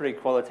roughly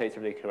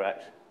qualitatively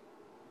correct.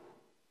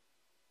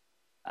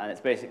 And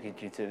it's basically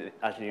due to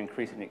as you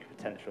increase the nuclear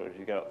potential as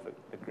you go up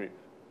the group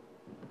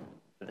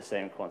with the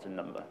same quantum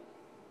number.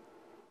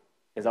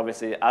 Because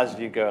obviously, as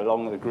you go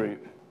along the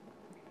group,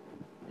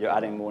 you're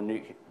adding more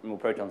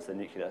protons to the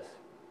nucleus.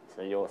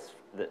 So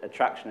the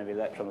attraction of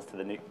electrons to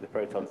the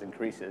protons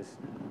increases,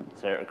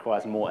 so it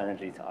requires more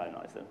energy to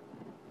ionize them.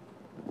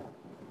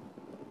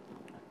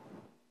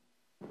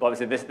 But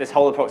obviously, this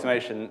whole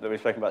approximation that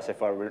we've spoken about so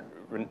far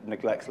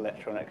neglects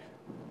electronic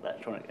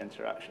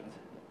interactions.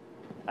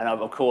 And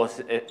of course,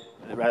 the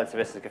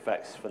relativistic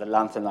effects for the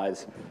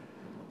lanthanides.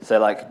 So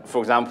like,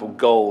 for example,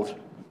 gold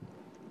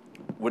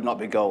would not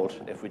be gold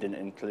if we didn't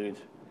include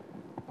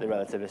the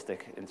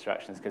relativistic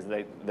interactions, because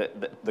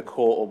the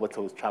core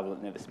orbitals travel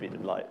at near the speed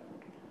of light.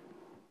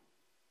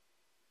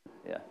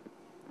 Yeah.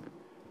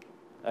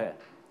 Okay.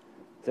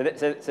 So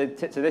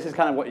this is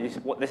kind of what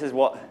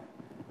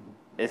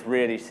is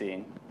really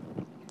seen.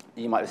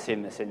 You might have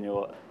seen this in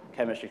your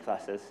chemistry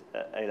classes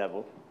at A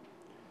level.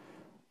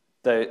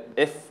 So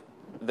if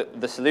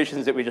the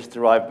solutions that we just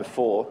derived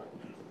before,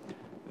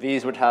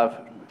 these would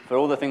have, for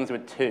all the things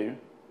with 2,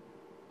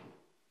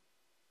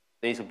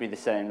 these would be the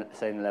same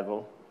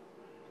level.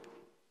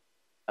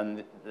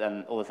 And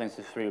then all the things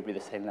with 3 would be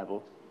the same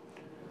level.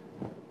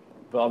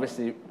 But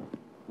obviously,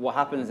 what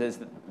happens is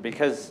that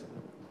because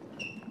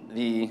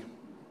the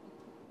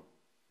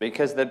p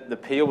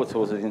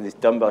orbitals are in these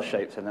dumbbell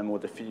shapes and they're more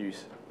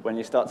diffuse, when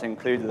you start to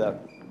include the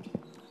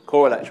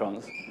core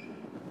electrons,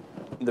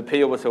 the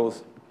p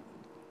orbitals,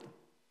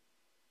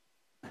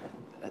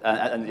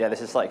 and yeah,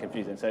 this is slightly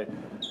confusing. So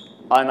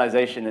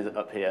ionization is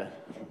up here.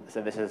 So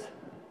this is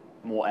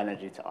more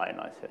energy to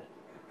ionize here.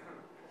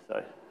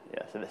 So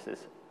yeah, so this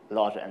is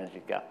larger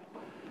energy gap.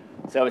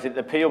 So obviously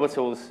the p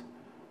orbitals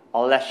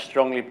are less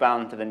strongly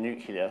bound to the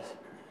nucleus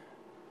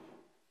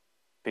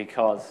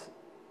because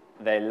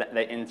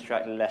they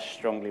interact less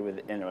strongly with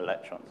the inner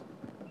electrons.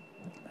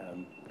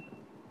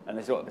 And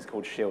this is what is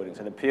called shielding.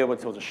 So the p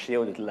orbitals are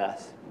shielded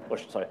less, or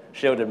sorry,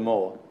 shielded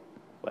more.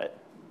 Wait,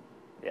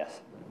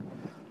 yes.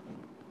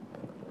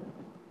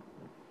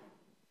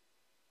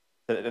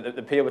 So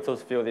the p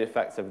orbitals feel the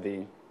effects of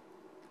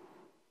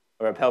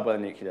are repelled by the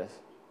nucleus.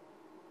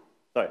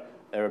 Sorry,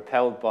 they're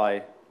repelled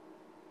by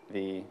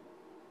the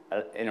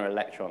inner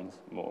electrons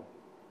more.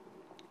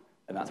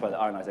 And that's why the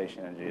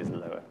ionization energy is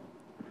lower.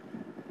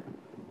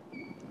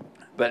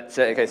 But,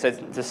 okay, so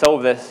to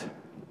solve this,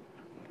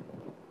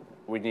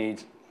 we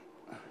need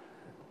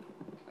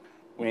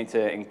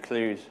to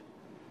include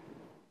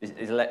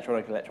these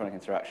electronic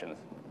interactions.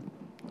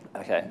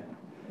 Okay.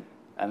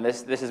 And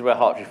this is where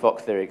Hartree-Fock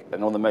theory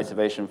and all the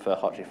motivation for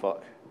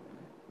Hartree-Fock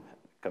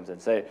comes in.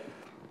 So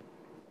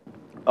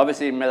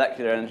obviously,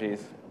 molecular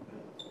energies,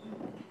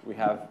 we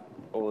have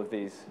all of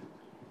these.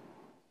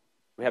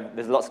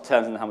 There's lots of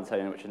terms in the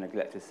Hamiltonian which are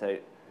neglected. So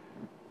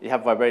you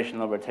have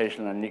vibrational,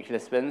 rotational, and nuclear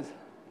spins.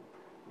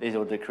 These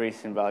all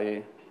decrease in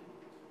value.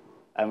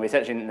 And we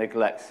essentially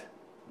neglect,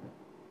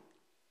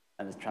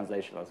 and there's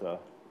translational as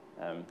well.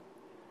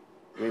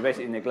 We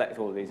basically neglect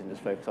all of these and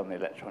just focus on the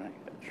electronic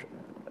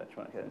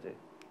electronic energy.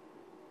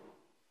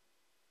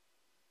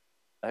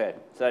 Okay,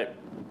 so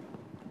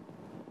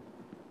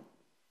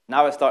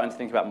now we're starting to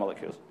think about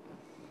molecules.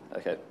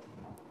 Okay.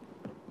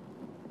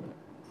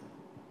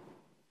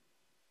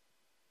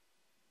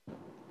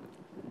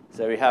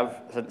 So we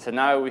have. So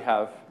now we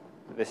have.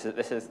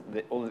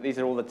 These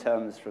are all the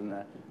terms from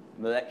the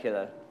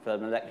molecular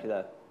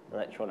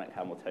electronic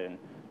Hamiltonian,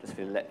 just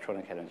for the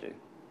electronic energy.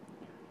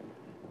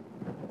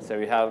 So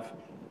we have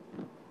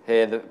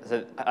here.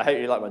 So I hope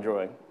you like my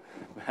drawing.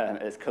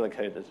 It's color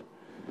coded.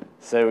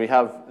 So we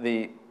have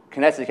the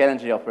kinetic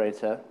energy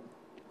operator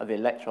of the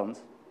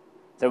electrons.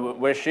 So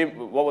we're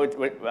assuming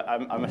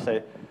I must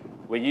say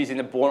we're using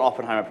the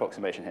Born-Oppenheimer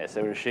approximation here.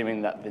 So we're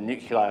assuming that the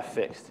nuclei are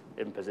fixed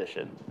in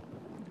position,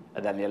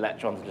 and then the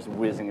electrons are just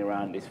whizzing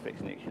around these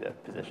fixed nuclear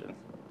positions.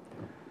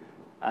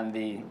 And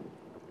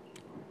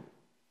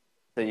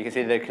so you can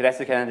see the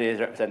kinetic energy is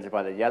represented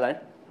by the yellow,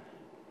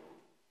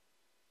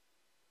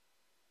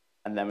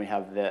 and then we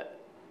have the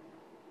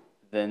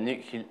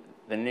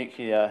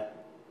nuclear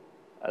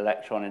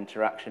electron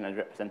interaction is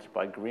represented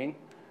by green.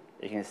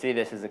 You can see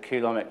this is a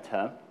Coulombic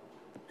term,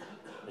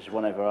 which is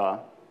 1 over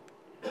r.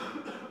 Oh,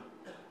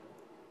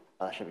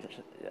 that should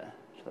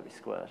that be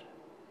squared?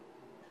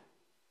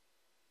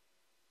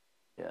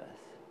 Yes,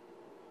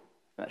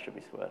 that should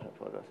be squared. I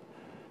apologize.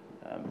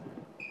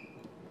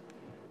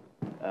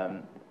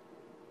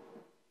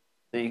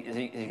 So you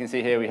can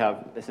see here we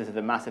have, this is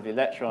the mass of the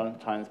electron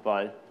times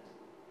by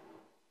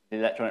the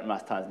electronic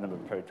mass times the number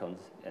of protons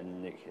in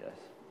the nucleus,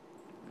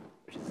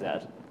 which is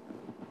Z.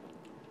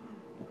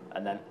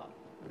 And then,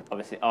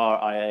 obviously,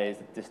 RIA is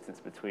the distance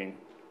between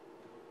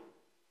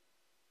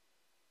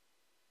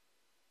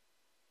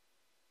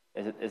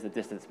is the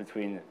distance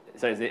between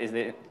the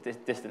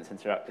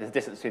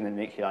distance between the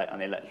nuclei and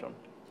the electron.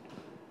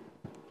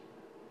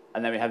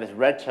 And then we have this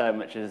red term,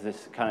 which is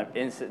this kind of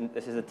instant.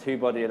 This is a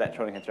two-body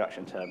electronic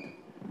interaction term.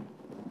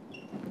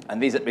 And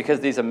because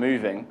these are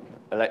moving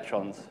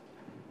electrons,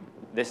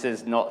 this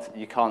is not.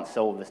 You can't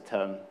solve this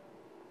term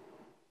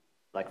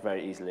like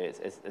very easily.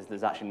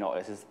 There's actually not.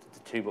 It's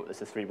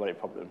a three-body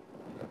problem.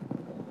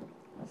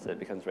 So it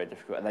becomes very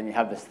difficult. And then you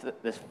have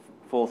this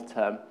fourth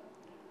term,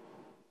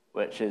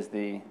 which is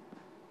the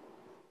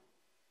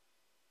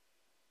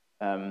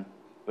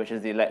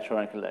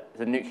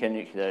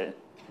nuclear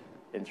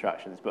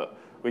interactions, but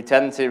we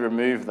tend to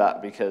remove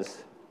that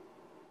because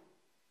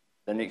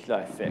the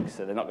nuclei are fixed,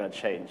 so they're not going to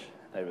change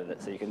over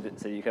that. So you can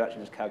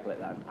actually just calculate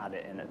that and add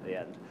it in at the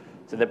end.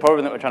 So the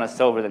problem that we're trying to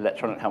solve with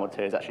electronic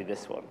Hamiltonian is actually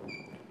this one.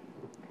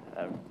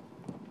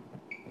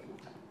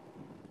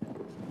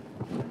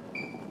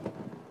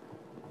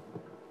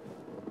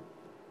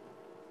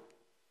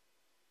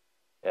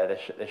 Yeah,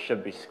 this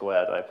should be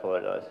squared. I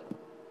apologize.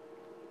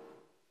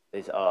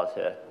 These R's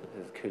here.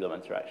 This is Coulomb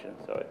interaction.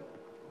 Sorry.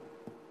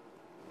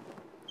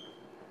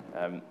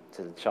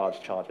 So the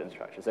charge-charge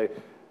interaction.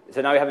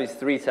 So now we have these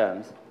three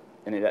terms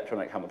in the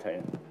electronic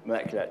Hamiltonian,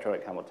 molecular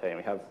electronic Hamiltonian.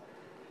 We have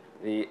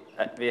you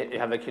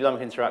have the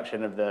Coulombic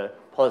interaction of the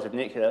positive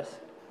nucleus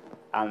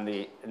and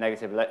the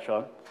negative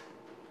electron.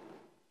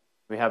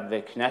 We have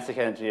the kinetic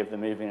energy of the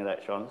moving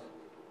electrons,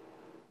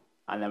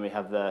 and then we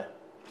have the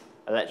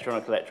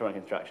electronic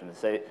interactions.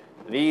 So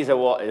these are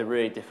what is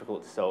really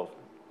difficult to solve.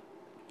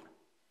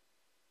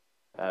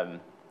 And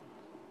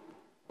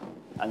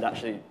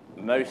actually,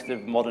 most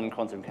of modern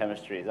quantum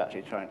chemistry is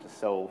actually trying to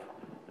solve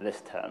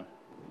this term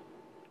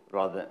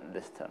rather than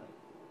this term.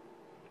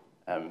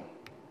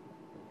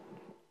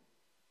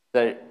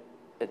 So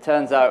it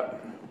turns out,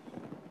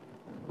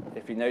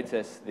 if you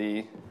notice,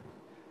 the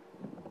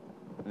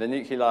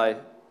nuclei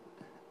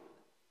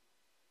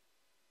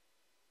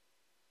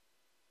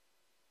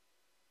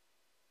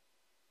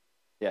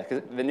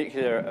because the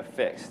nuclei are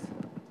fixed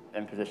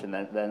in position,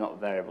 they're not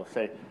variable.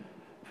 So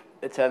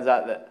it turns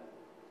out that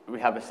we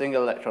have a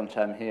single electron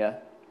term here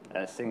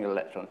and a single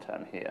electron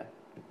term here.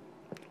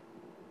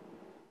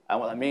 And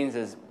what that means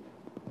is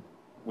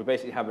we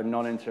basically have a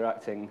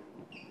non-interacting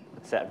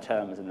set of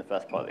terms in the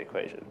first part of the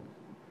equation.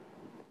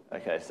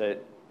 Okay, so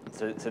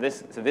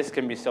this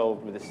can be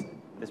solved with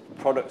this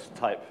product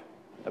type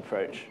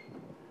approach,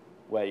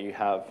 where you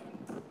have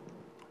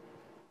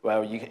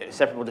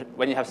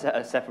when you have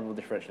a separable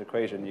differential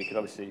equation, you can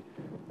obviously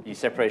use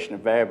separation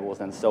of variables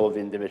and solve the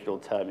individual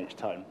term each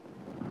time.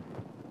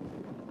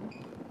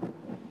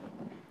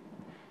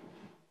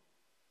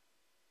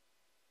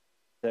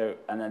 So,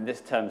 and then this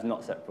term's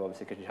not separable,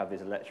 obviously, because you have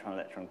these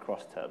electron-electron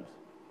cross terms.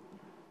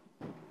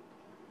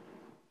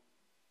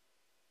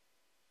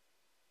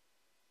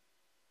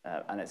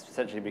 And it's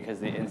essentially because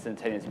the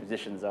instantaneous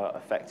positions are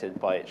affected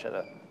by each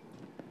other.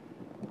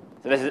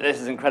 So this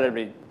is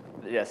incredibly,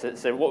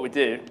 so what we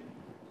do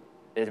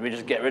is we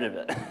just get rid of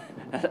it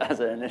as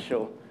an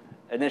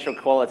initial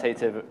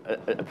qualitative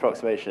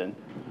approximation.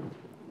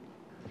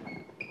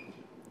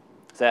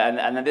 So,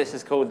 and then this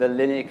is called the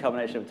linear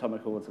combination of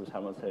atomic orbitals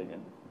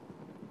Hamiltonian.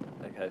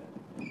 Okay.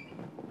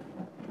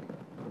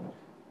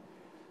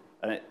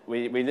 And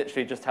we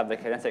literally just have the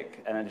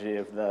kinetic energy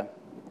of the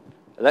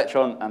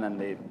electron and then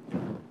the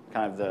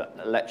kind of the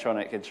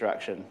electronic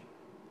interaction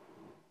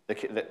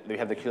we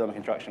have the Coulombic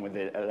interaction with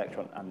the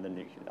electron and the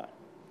nuclei.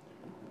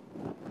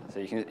 So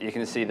you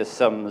can see the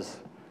sums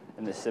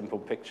in this simple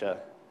picture.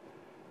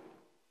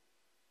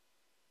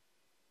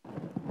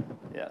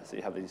 Yeah, so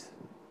you have these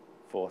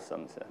 4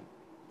 sums here,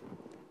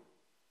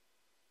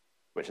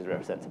 which is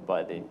represented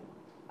by the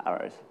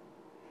arrows.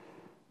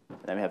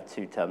 And then we have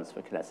 2 terms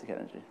for kinetic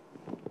energy.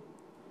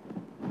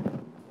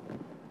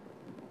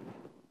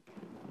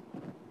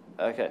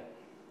 Okay.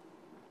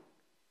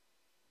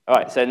 All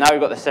right, so now we've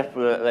got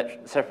the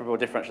separable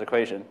differential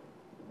equation,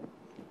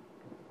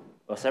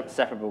 or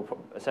separable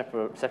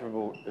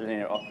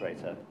linear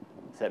operator.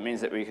 So it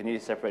means that we can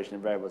use separation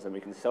of variables and we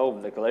can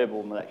solve the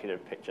global molecular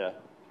picture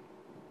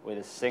with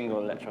a single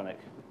electronic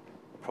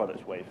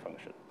product wave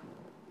function.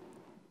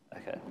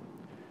 Okay.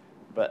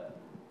 But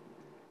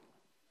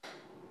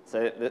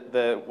so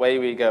the way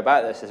we go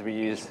about this is we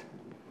use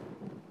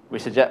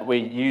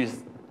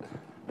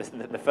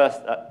the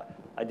first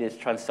idea is to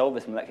try and solve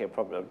this molecular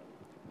problem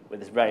with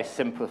this very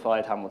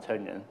simplified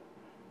Hamiltonian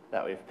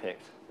that we've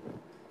picked.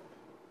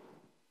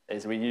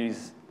 Is we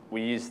use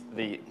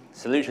the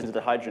solutions of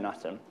the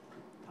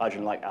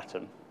hydrogen-like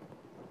atom.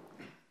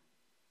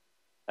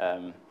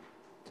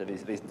 So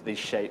these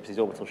shapes, these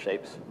orbital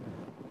shapes,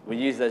 we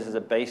use those as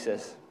a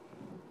basis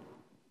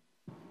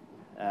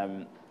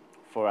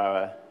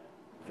for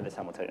this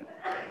Hamiltonian.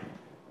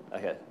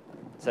 Okay.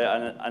 So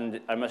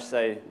and I must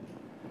say,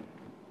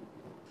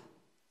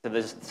 so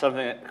there's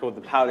something called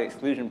the Pauli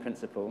exclusion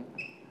principle,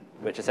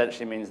 which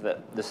essentially means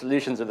that the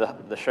solutions of the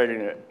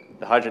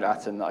hydrogen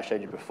atom that I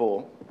showed you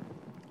before,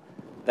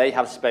 they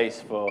have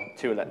space for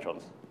 2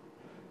 electrons.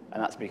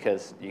 And that's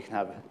because you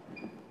can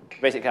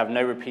basically have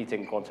no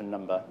repeating quantum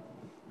number,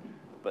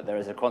 but there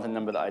is a quantum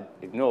number that I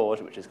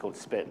ignored, which is called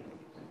spin.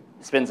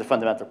 Spin's a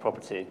fundamental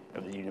property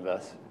of the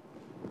universe.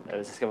 It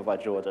was discovered by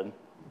Jordan,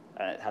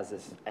 and it has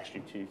this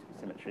SU2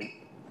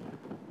 symmetry.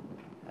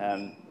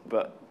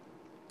 But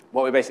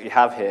what we basically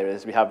have here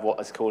is we have what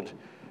is called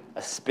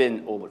a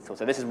spin orbital.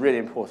 So this is really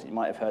important. You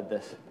might have heard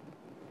this.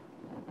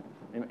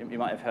 You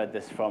might have heard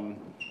this from.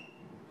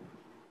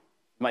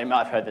 You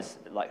might have heard this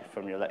like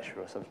from your lecture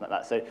or something like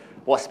that. So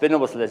what spin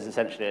orbital is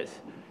essentially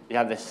you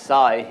have this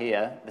psi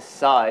here. The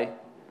psi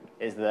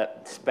is the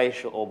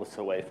spatial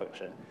orbital wave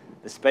function.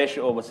 The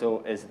spatial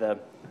orbital is that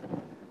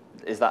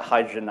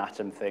hydrogen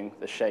atom thing,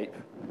 the shape,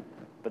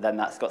 but then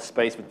that's got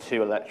space with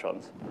 2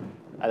 electrons.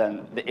 And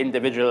then the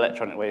individual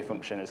electronic wave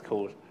function is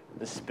called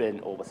the spin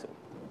orbital.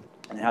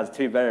 And it has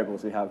 2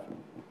 variables. We have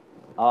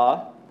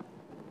r,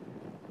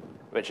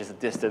 which is the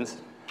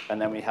distance, and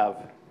then we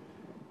have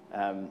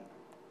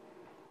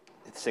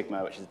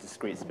sigma, which is a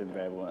discrete spin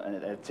variable,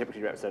 and they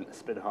typically represent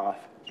spin half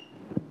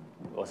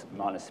or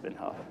minus spin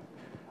half.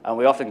 And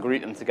we often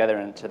group them together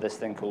into this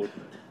thing called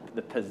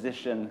the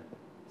position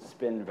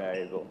spin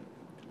variable,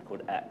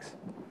 called x.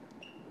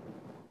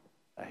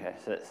 Okay,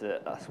 so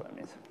that's what it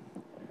means.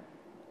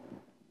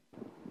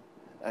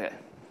 Okay.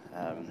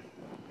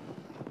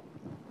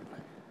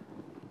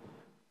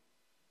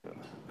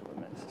 Couple of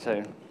minutes.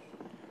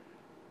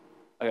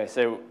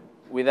 So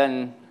we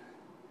then,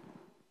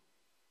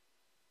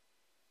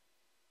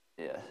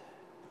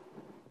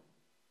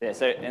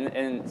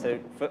 so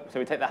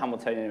we take the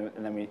Hamiltonian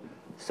and then we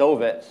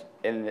solve it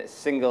in the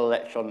single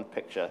electron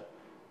picture,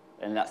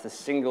 and that's the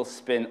single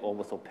spin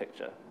orbital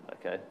picture.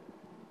 Okay.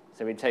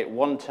 So we take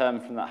one term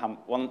from that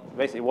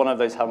basically one of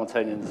those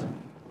Hamiltonians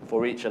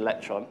for each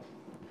electron,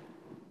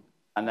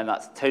 and then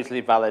that's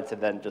totally valid to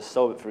then just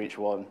solve it for each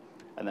one,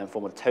 and then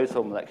form a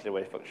total molecular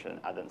wave function and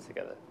add them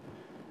together.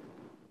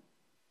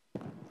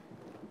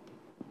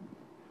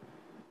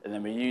 And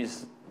then we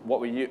use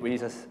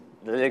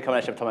the linear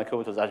combination of atomic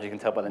orbitals, as you can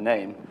tell by the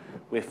name.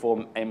 We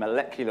form a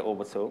molecular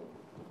orbital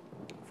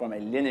from a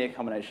linear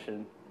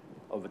combination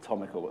of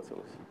atomic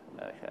orbitals.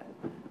 Okay.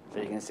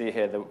 So you can see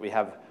here that we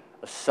have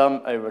a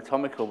sum over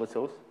atomic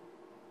orbitals,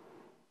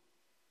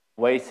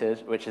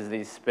 weighted, which is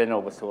these spin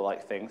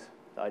orbital-like things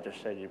that I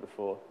just showed you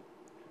before.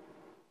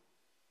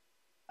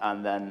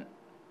 And then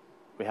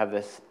we have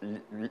this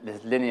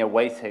linear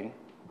weighting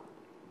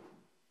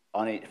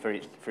on for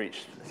each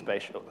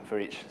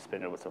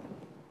spin orbital.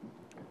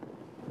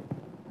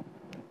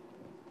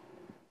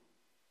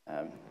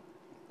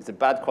 It's a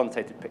bad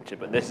quantitative picture,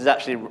 but this is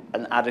actually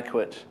an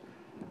adequate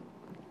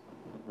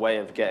way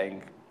of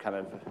getting kind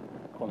of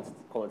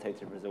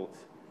qualitative results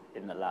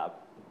in the lab.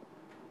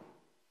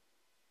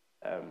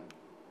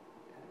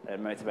 It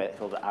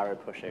motivates all the arrow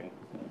pushing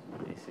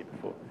that you see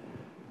before.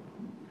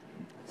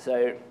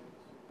 So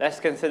let's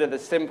consider the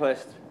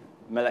simplest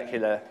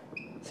molecular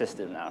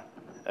system now.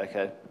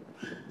 Okay,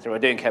 so we're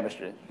doing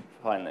chemistry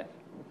finally.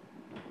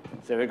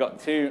 So we've got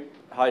 2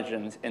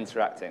 hydrogens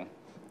interacting.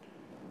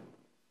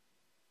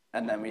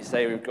 And then we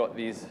say we've got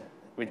these,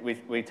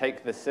 we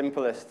take the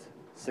simplest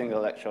single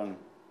electron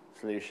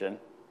solution,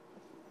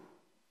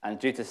 and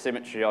due to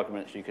symmetry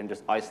arguments, you can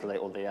just isolate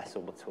all the s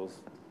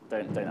orbitals.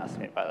 Don't ask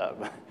me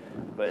about that,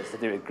 but it's to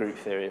do with group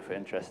theory if you're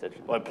interested.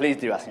 Well, please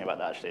do ask me about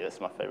that, actually.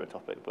 That's my favorite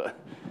topic. But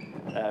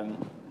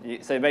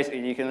so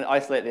basically, you can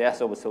isolate the s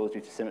orbitals due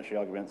to symmetry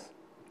arguments.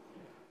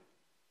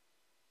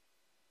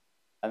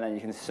 And then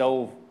you can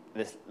solve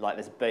this,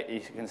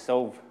 you can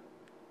solve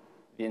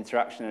the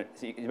interaction.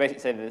 So you basically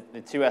say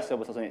the two s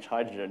orbitals on each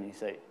hydrogen, you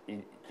say,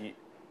 you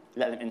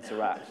let them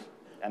interact.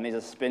 And these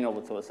are spin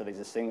orbitals, so these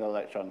are single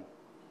electron.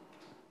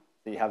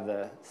 So you have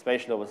the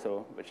spatial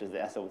orbital, which is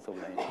the s orbital,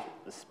 and then you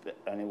have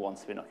only one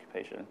spin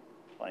occupation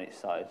on each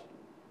side.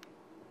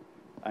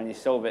 And you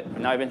solve it.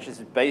 Now we're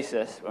interested in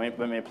basis.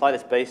 When we apply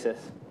this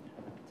basis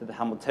to the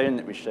Hamiltonian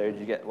that we showed,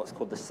 you get what's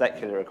called the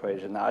secular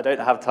equation. Now, I don't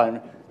have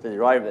time to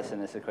derive this in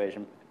this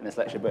equation, in this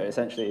lecture, but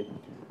essentially,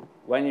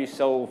 when you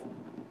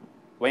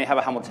have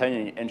a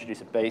Hamiltonian, you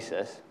introduce a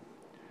basis,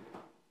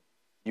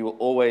 you will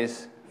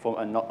always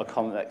form a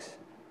convex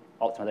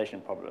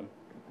optimization problem.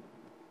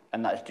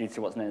 And that's due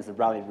to what's known as the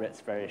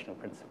Rayleigh-Ritz variational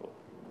principle.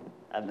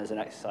 And there's an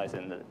exercise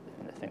in the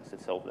things to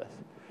solve this.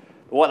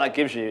 But what that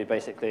gives you,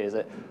 basically, is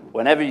that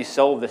whenever you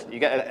solve this, you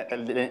get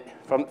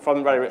from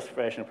the Rayleigh-Ritz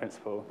variational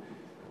principle,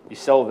 you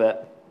solve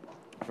it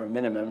for a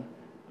minimum,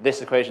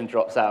 this equation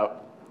drops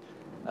out.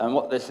 And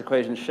what this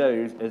equation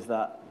shows is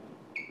that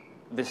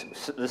the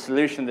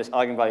solution to this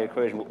eigenvalue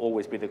equation will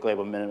always be the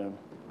global minimum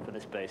for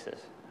this basis,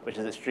 which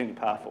is extremely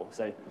powerful.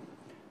 So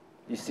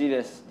you see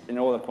this in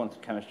all of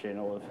quantum chemistry and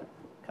all of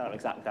kind of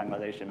exact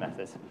angulation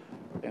methods,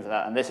 things like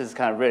that. And this is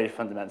kind of really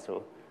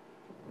fundamental.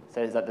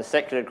 So it's that the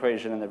secular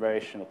equation and the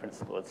variational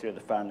principle are two of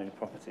the founding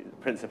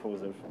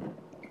principles of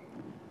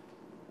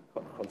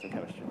quantum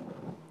chemistry.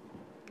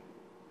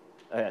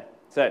 Okay,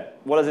 so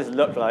what does this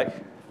look like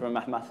from a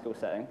mathematical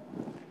setting?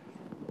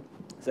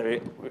 So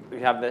we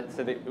have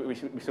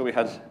we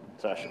had,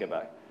 sorry, I should go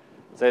back.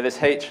 So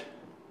this H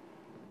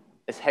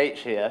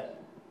here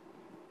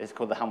is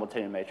called the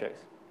Hamiltonian matrix.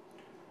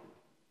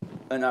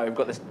 And now we've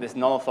got this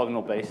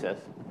non-orthogonal basis.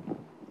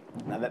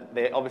 Now,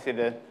 obviously,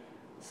 the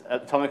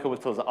atomic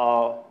orbitals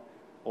are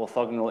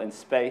orthogonal in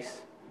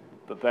space,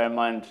 but bear in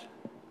mind,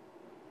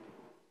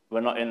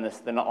 they're not in the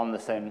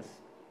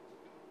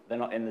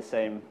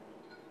same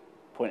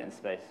point in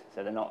space,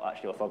 so they're not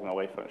actually orthogonal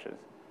wave functions.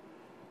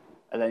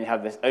 And then you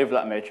have this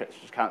overlap matrix,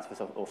 which counts for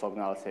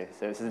orthogonality.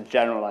 So this is a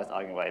generalized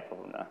eigenvalue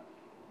problem now.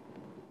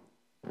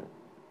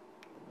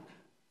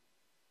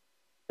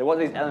 So what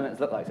do these elements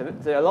look like?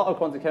 So a lot of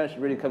quantum chemistry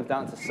really comes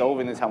down to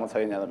solving these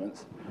Hamiltonian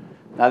elements.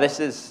 Now this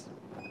is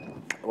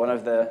one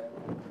of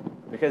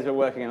because we're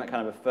working in that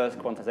kind of a first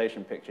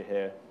quantization picture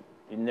here,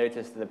 you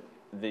notice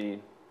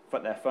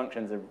their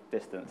functions of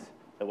distance,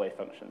 the wave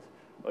functions,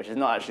 which is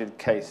not actually the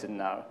case in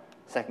now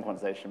second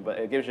quantization, but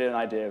it gives you an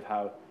idea of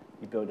how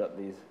you build up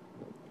these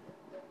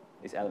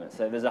elements.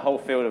 So there's a whole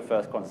field of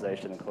first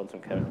quantization in quantum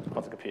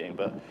computing,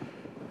 but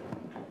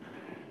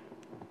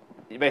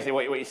basically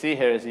what you see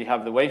here is you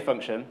have the wave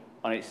function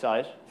on each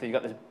side. So you've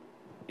got this,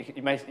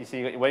 you see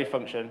you've got your wave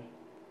function,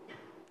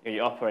 you got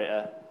your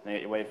operator, and you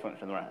got your wave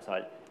function on the right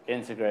side,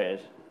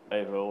 integrated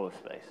over all of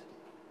space.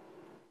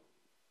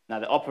 Now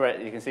the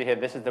operator, you can see here,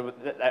 this is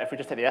if we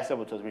just take the s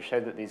orbitals, we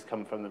showed that these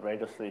come from the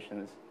radial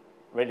solutions,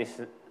 radially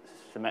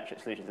symmetric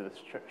solutions of the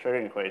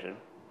Schrodinger equation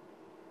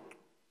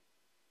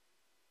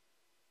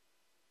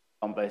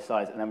on both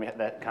sides, and then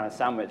they're kind of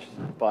sandwiched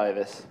by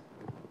this.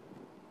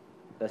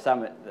 You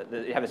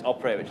have this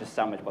operator which is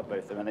sandwiched by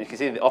both of them, and then you can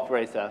see the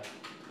operator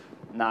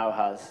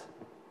now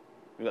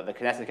we've got the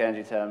kinetic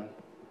energy term.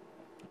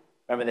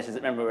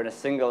 Remember we're in a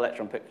single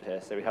electron picture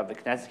here, so we have the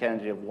kinetic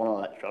energy of one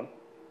electron,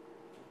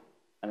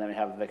 and then we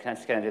have the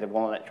kinetic energy of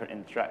one electron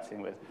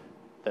interacting with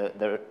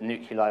the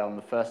nuclei on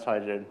the first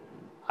hydrogen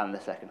and the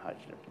second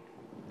hydrogen.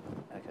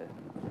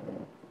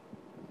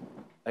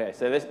 Okay,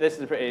 so this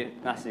is a pretty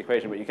nasty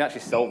equation, but you can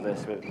actually solve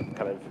this with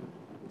kind of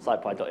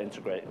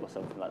scipy.integrate or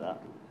something like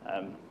that.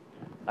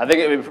 I think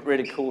it would be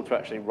really cool to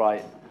actually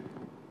write,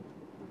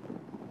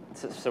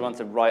 if someone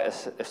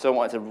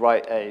wanted to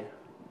write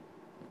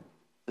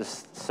the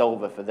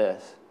solver for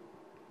this,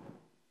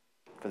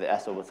 for the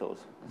s orbitals.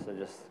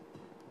 So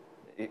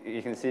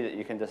you can see that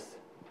you can just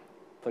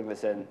plug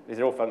this in. These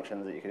are all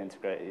functions that you can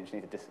integrate. You just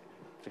need to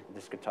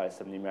discretize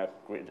some numeric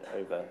grid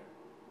over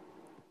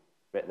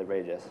the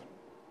radius,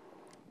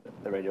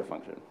 the radial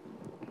function.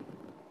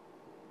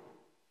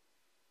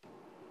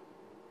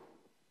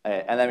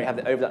 And then we have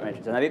the overlap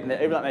matrix. And I think the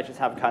overlap matrix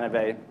have kind of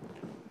a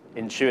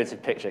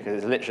intuitive picture, because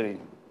it's literally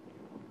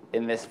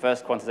in this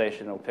first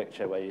quantizational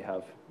picture where you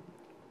have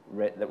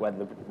where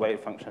the wave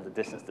functions are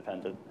distance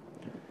dependent,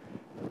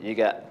 you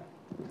get,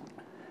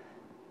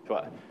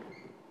 well,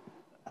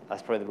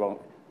 that's probably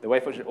the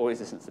wave function is always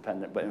distance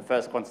dependent, but in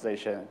first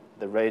quantization,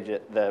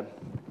 the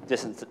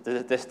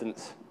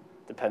distance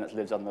dependence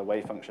lives on the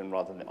wave function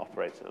rather than the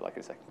operator, like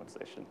in second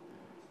quantization.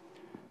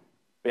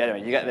 But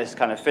anyway, you get this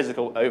kind of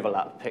physical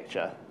overlap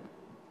picture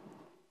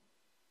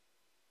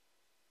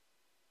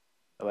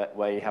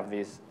where you have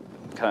these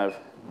kind of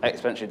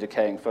exponentially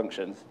decaying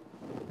functions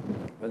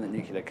when the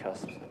nuclear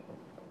cusps.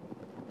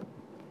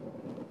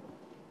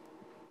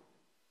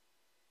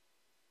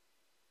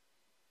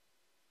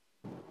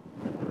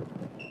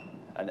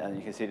 And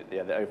you can see that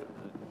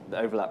the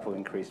overlap will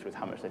increase with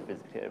how much they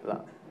physically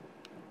overlap.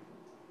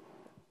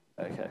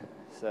 Okay,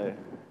 so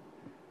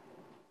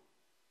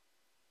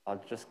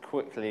I'll just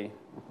quickly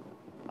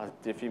I'll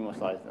do a few more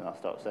slides and then I'll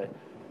stop. So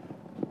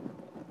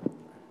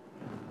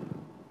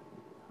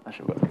I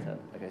should work this out.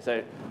 Okay,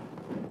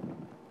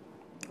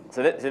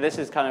 so this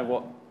is kind of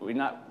what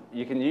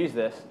you can use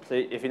this. So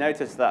if you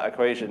notice that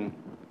equation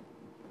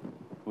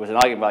was an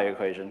eigenvalue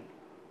equation,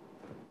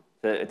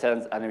 so it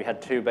turns, and we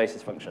had two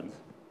basis functions.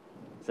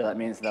 So that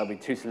means there'll be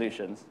two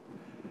solutions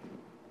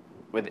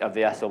of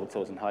the s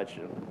orbitals in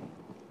hydrogen.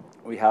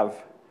 We have,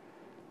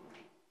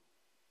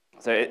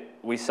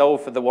 we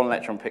solve for the one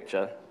electron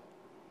picture,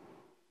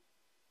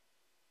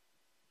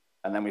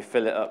 and then we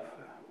fill it up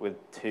with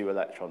two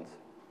electrons,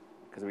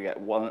 because we get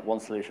one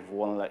solution for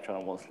one electron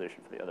and one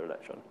solution for the other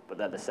electron, but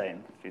they're the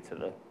same due to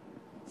the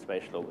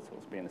spatial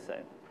orbitals being the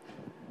same.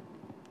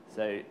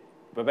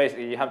 But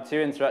basically, you have two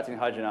interacting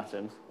hydrogen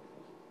atoms,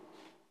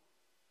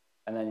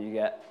 and then you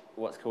get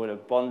what's called a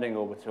bonding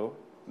orbital,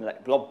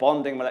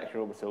 bonding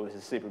molecular orbital. This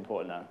is super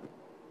important now.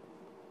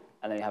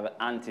 And then you have an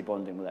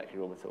anti-bonding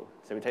molecular orbital.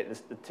 So we take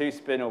the two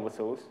spin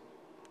orbitals,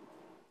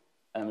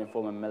 and we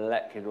form a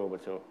molecular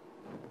orbital.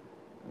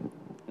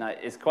 Now,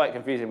 it's quite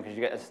confusing because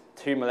you get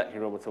two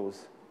molecular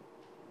orbitals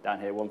down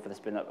here, one for the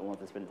spin up and one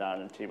for the spin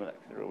down, and two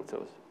molecular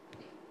orbitals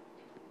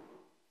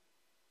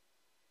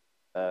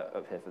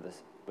up here for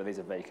this, but these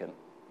are vacant.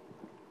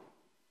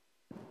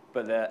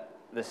 But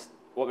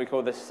what we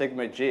call the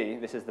sigma G,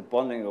 this is the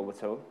bonding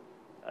orbital,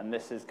 and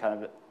this is kind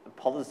of a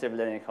positive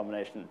linear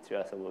combination of two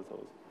s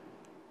orbitals.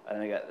 And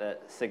then we get the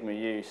sigma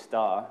U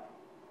star,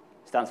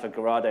 stands for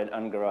Gerade and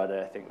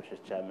ungerade, I think, which is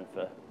German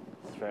for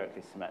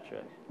spherically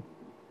symmetric.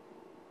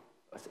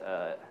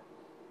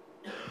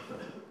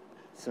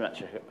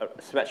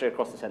 Symmetric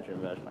across the center of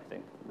inversion, I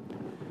think,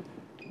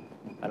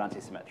 and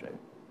anti-symmetric.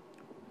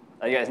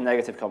 And you get this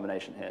negative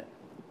combination here.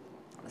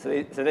 So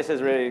this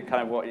is really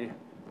kind of what you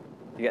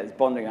get this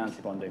bonding and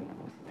anti-bonding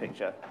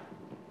picture.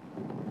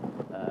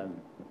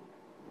 And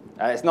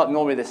it's not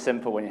normally this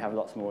simple when you have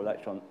lots more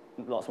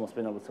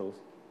spin orbitals,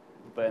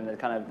 but in the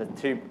kind of the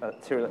two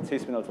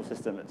spin orbital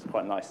system, it's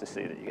quite nice to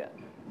see that you get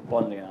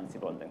bonding and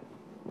anti-bonding.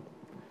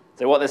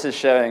 So what this is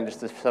showing,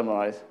 just to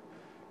summarize,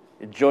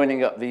 you're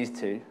joining up these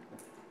two,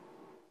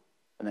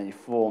 and then you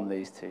form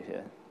these two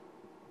here.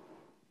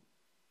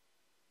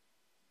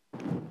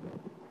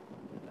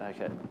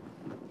 Okay.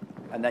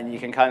 And then you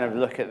can kind of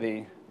look at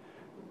the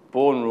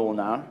Born rule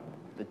now,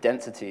 the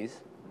densities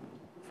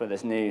for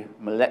this new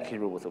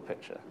molecular orbital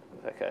picture.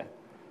 Okay.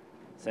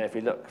 So if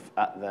we look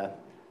at the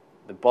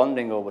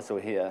bonding orbital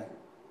here,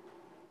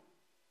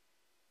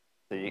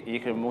 so you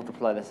can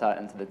multiply this out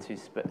into the two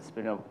spin s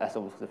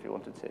orbitals if you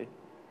wanted to.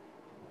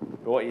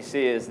 But what you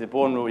see is the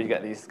Born rule, you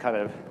get these kind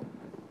of,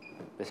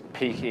 this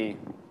peaky,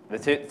 the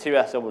two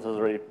s orbitals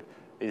are really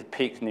these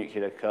peaked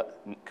nuclear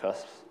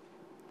cusps.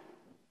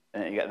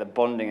 And you get the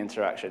bonding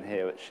interaction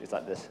here, which is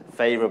like this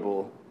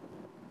favorable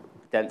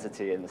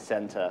density in the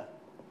center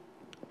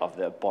of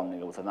the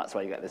bonding orbital. And that's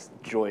why you get this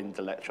joined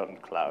electron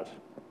cloud.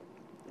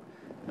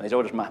 And these are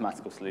all just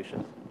mathematical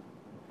solutions.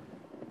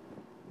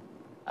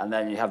 And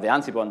then you have the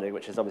anti-bonding,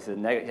 which is obviously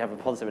you have a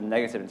positive and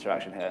negative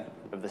interaction here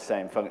of the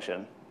same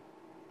function.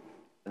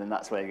 And then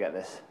that's where you get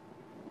this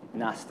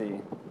nasty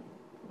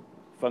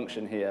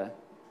function here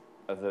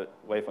of the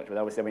wave function. But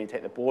obviously, when you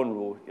take the Born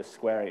rule, you're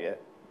squaring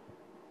it.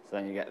 So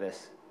then you get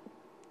this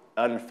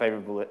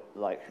unfavorable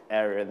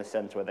area in the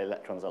center where the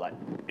electrons are like,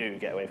 ooh,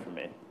 get away from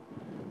me.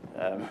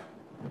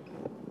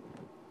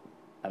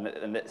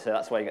 So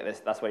that's why you get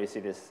this. That's why you see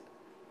this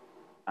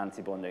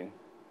anti-bonding,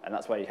 and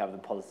that's why you have the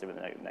positive and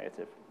the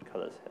negative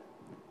colors here.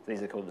 So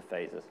these are called the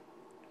phases.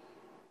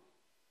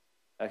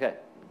 Okay.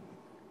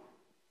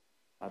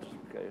 I'll just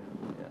go.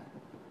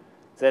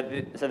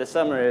 Yeah. So the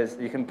summary is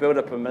you can build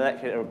up a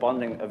molecular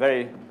bonding, a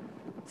very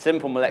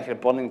simple molecular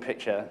bonding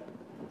picture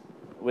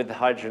with the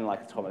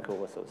hydrogen-like atomic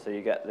orbital. So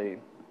you get the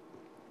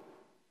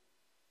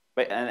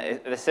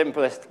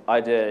simplest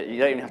idea, you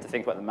don't even have to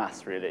think about the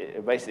mass, really.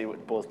 It basically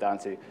boils down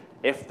to,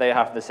 if they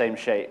have the same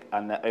shape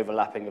and they're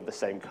overlapping of the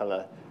same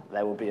color,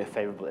 there will be a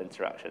favorable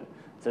interaction.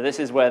 So this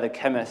is where the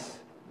chemists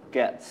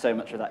get so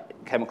much of that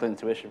chemical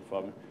intuition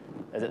from,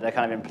 is that they're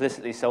kind of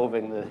implicitly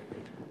solving the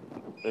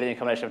linear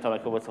combination of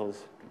atomic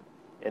orbitals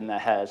in their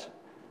head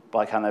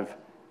by kind of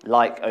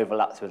like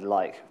overlaps with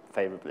like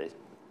favorably.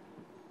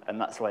 And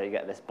that's why you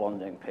get this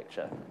bonding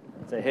picture.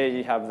 So here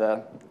you have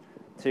the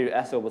two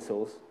s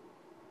orbitals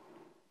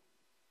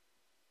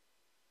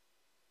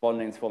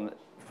bonding to form,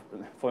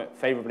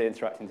 favorably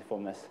interacting to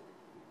form this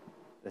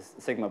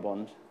sigma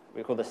bond.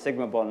 We call the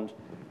sigma bond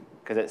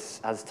because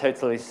it's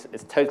totally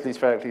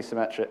spherically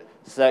symmetric,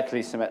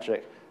 circularly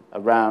symmetric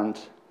around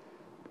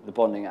the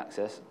bonding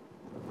axis.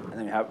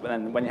 And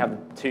then when you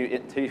have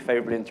two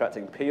favorably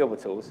interacting p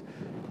orbitals,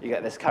 you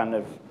get this kind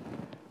of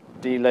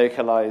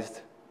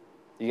delocalized.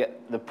 You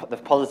get the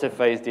positive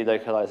phase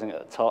delocalizing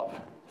at the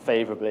top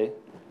favorably,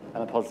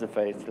 and the positive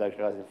phase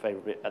delocalizing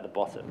favorably at the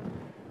bottom.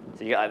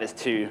 So you get like this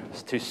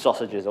two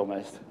sausages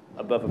almost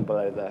above and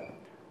below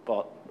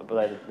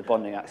the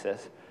bonding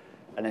axis.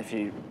 And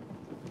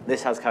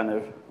this has kind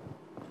of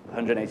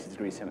 180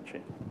 degree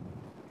symmetry.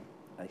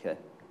 Okay.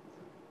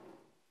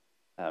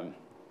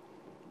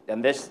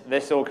 And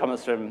this all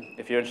comes from,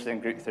 if you're interested in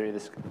group theory,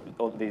 these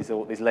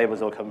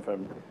labels all come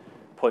from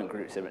point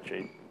group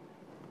symmetry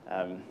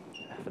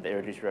for the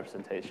irreducible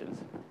representations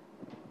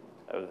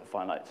of the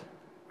finite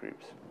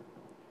groups.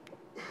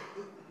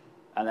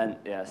 And then,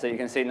 yeah, so you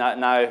can see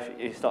now if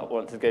you start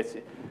wanting to go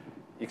to,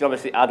 you can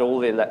obviously add all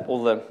the,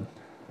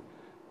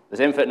 there's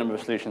an infinite number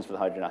of solutions for the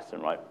hydrogen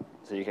atom, right?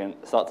 So you can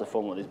start to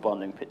form all these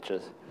bonding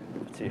pictures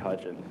for two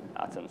hydrogen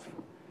atoms.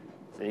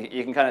 So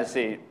you can kind of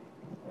see,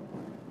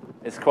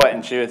 it's quite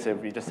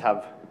intuitive. You just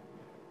have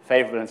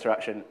favorable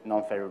interaction,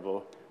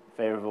 non-favorable,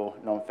 favorable,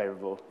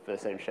 non-favorable for the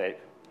same shape.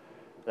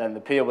 Then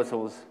the p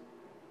orbitals,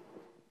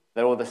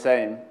 they're all the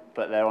same,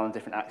 but they're on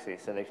different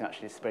axes, so they can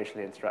actually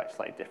spatially interact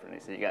slightly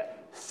differently. So you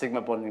get sigma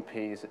bonding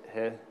p's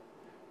here,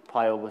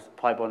 pi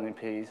bonding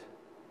p's,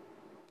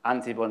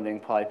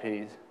 anti-bonding pi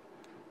p's,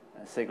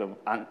 and sigma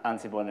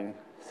anti-bonding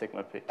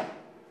sigma p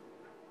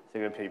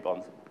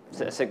bonds,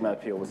 sigma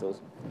p orbitals.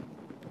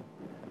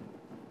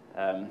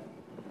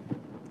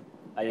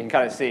 And you can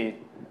kind of see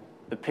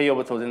the p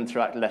orbitals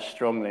interact less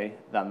strongly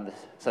than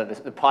this. So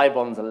the pi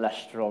bonds are less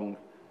strong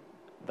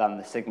than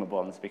the sigma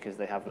bonds because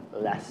they have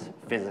less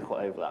physical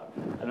overlap.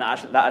 And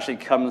that actually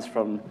comes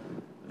from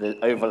the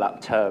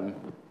overlap term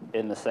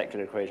in the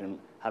secular equation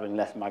having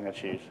less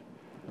magnitude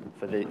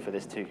for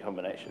these two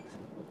combinations.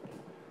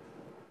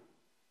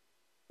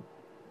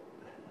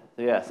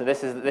 So yeah, so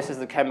this is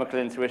the chemical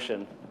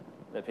intuition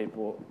that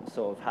people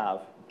sort of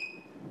have.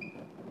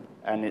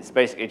 And it's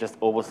basically just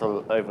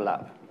orbital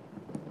overlap.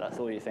 That's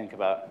all you think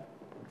about.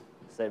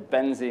 So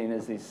benzene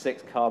is these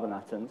 6 carbon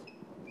atoms.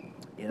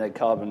 You know,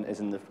 carbon is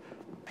in the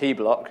P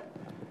block.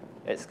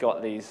 It's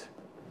got these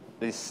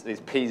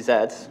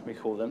PZs, we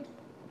call them.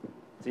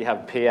 So you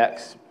have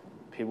PX,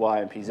 PY,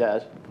 and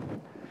PZ.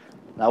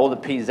 Now all the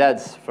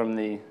PZs from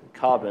the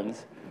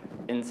carbons,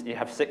 you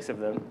have 6 of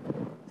them.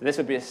 So this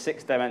would be a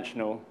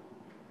 6-dimensional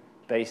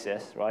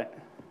basis, right?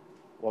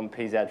 1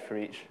 PZ for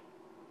each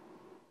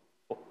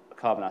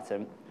carbon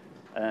atom.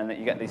 And then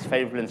you get these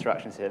favorable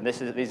interactions here. And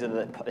this is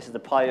the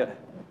pi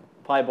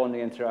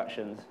bonding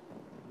interactions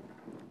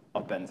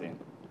of benzene.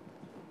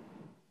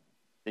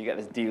 So you get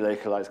this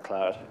delocalized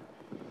cloud.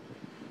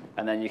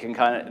 And then you can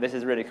this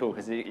is really cool,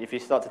 because if you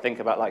start to think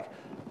about like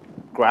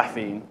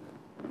graphene,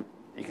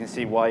 you can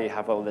see why you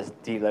have all this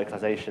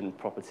delocalization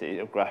property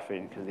of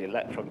graphene, because the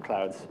electron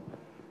clouds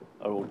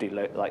are all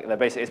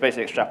it's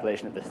basically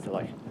extrapolation of this to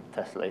like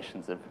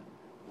tessellations of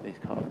these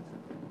carbons.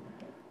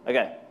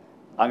 Okay,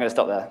 I'm going to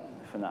stop there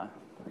for now.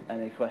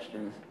 Any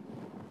questions?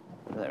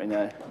 Let me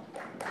know.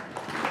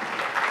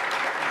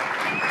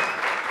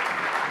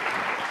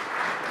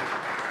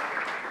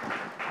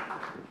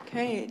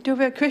 Okay, do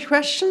we have a quick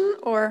question,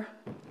 or?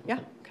 Yeah,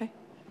 okay.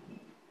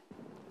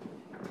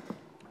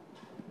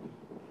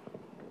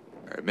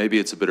 All right, maybe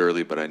it's a bit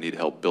early, but I need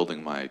help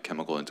building my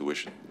chemical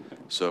intuition.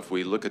 So if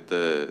we look at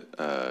the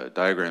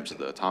diagrams of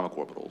the atomic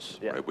orbitals,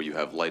 yeah, right, where you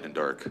have light and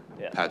dark,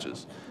 yeah,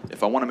 patches,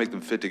 if I want to make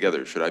them fit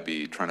together, should I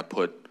be trying to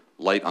put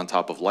light on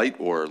top of light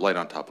or light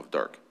on top of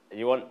dark?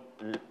 You want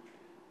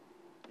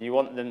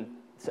them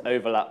to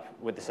overlap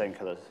with the same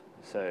colors.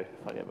 So if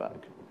I get back,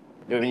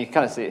 I mean, you can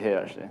kind of see it here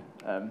actually.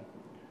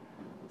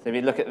 So if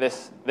you look at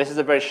this, this is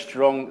a very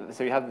strong.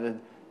 So we have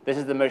this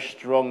is the most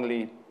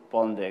strongly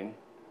bonding,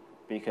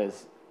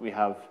 because we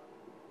have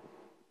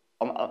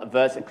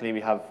vertically we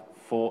have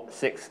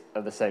 6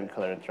 of the same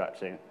color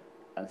interacting,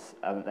 and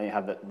then you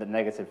have the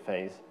negative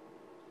phase,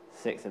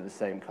 6 of the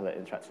same color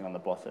interacting on the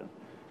bottom.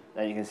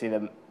 Then you can see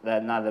now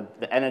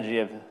the energy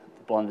of the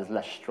bond is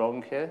less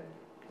strong here,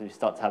 because you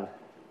start to have,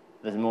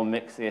 there's more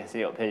mix. You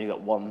see up here you've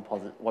got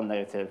 1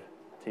 negative,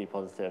 2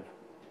 positive,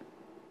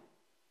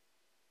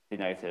 2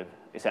 negative,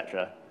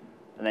 etc.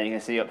 And then you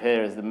can see up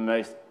here is the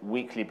most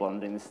weakly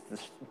bonding, this is the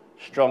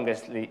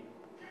strongestly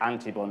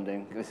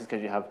anti-bonding. This is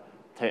because you have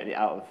totally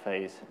out of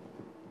phase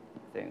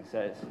things.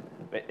 So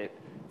if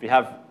you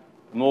have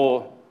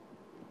more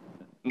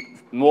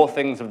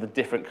things of the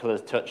different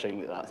colors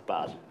touching, that's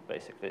bad,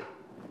 basically.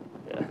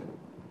 Yeah.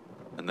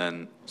 And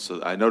then,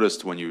 so I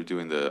noticed when you were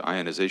doing the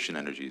ionization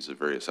energies of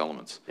various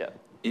elements, yeah,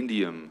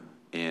 indium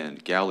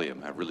and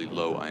gallium have really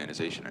low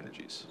ionization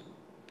energies.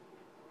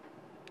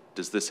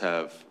 Does this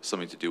have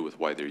something to do with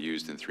why they're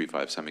used in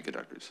 3-5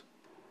 semiconductors?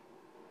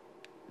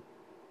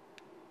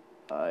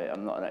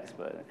 I'm not an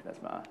expert in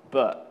this matter,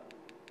 but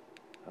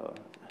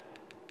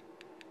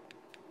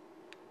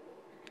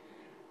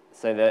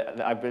so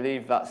I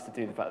believe that's to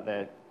do with the fact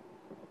that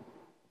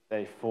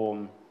they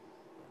form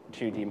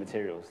 2D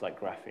materials like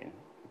graphene,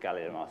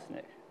 gallium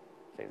arsenic.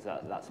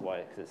 That's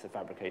why, because it's a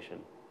fabrication,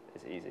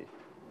 it's easy.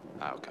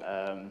 Ah,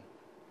 okay.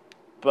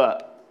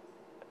 But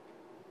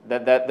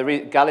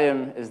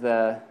gallium is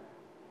there.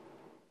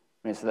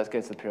 I mean, so let's go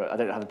to the periodic. I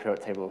don't have the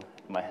periodic table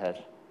in my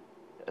head.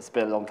 It's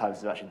been a long time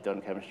since I've actually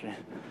done chemistry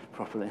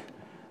properly.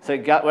 So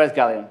where's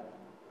gallium?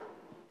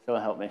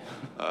 Someone help me.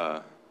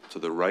 To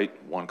the right,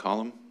 1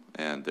 column,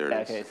 and there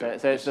it is. Okay,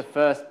 so it's the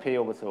first p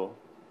orbital.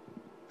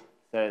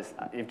 So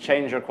you've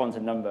changed your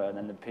quantum number, and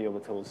then the p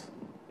orbitals,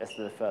 it's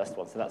the first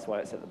one. So that's why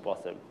it's at the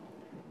bottom.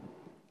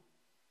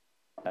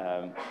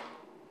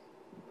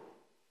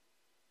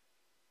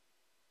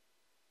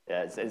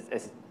 Yeah,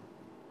 it's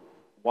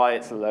why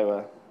it's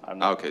lower. I'm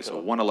not Okay, sure. so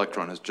one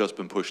electron has just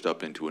been pushed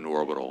up into an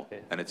orbital,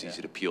 Okay. and it's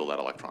easy to peel that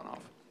electron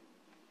off.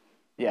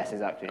 Yes,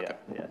 exactly. Okay.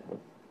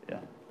 Yeah.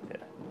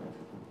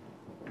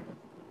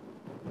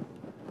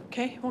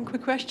 Okay, one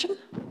quick question.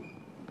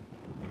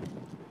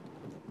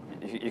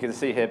 You can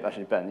see here,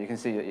 actually, Ben. You can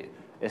see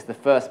it's the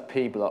first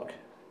p block,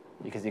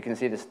 because you can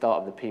see the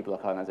start of the p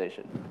block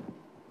ionization.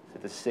 So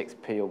the 6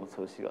 p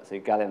orbitals you got. So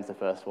gallium's the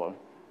first one,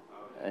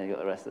 and you got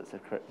the rest that's a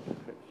crypt.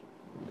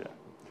 Yeah.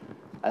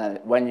 And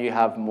then when you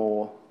have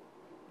more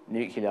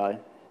nuclei,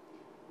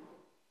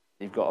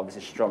 you've got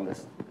obviously stronger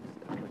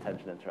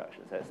potential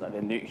interaction. So it's like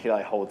the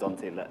nuclei holds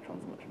onto the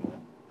electrons much more.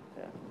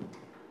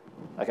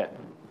 Yeah. Okay.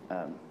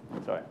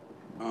 Sorry.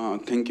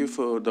 Thank you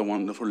for the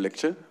wonderful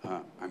lecture.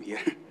 I'm here.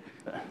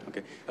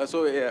 Okay.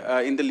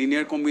 In the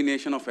linear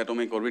combination of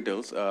atomic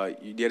orbitals,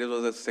 there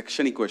was a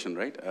section equation,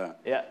 right?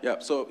 Yeah. Yeah.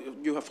 So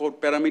you have 4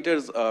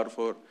 parameters are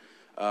for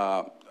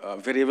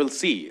variable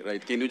c,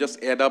 right? Can you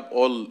just add up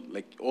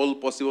all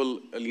possible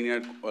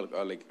linear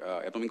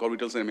atomic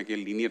orbitals and make a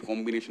linear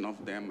combination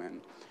of them?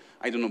 And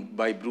I don't know,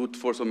 by brute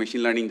force or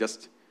machine learning,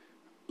 just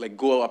like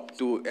go up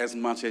to as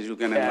much as you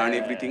can and learn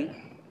everything.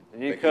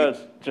 You could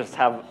just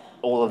have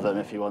all of them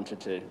if you wanted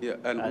to, yeah,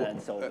 and then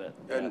solve it.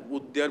 And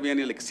would there be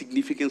any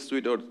significance to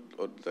it, or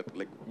that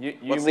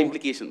what's the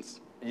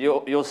implications?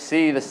 You'll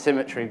see the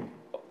symmetry.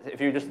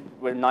 If you just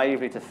were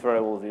naively to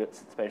throw all the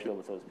spatial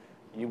orbitals,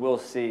 you will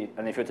see,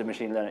 and if you're to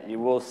machine learn it, you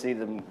will see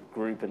them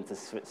group into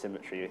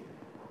symmetry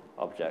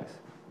objects.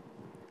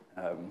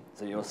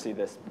 So you'll see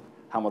this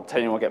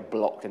Hamiltonian will get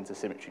blocked into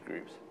symmetry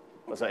groups,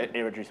 so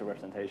irreducible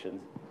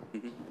representations.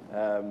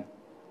 Mm-hmm.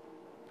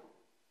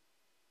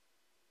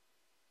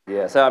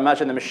 Yeah, so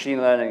imagine the machine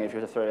learning, if you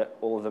were to throw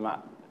all of them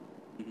at,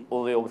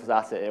 all the orbitals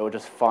at it, it will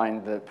just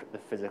find the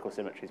physical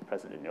symmetries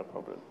present in your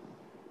problem.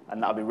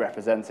 And that'll be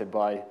represented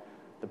by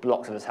the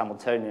blocks of this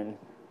Hamiltonian,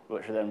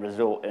 which will then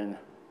result in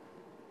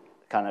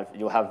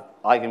you'll have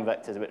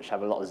eigenvectors which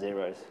have a lot of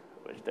zeros,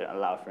 which don't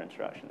allow for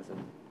interactions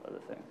and other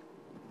things.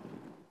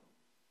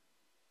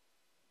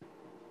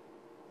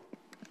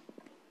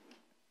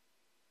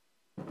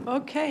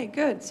 Okay,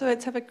 good. So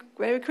let's have a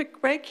very quick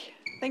break.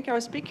 Thank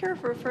our speaker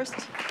for the first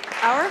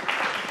hour.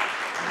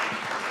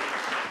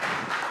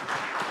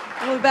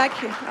 We'll be back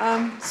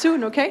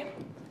soon, okay?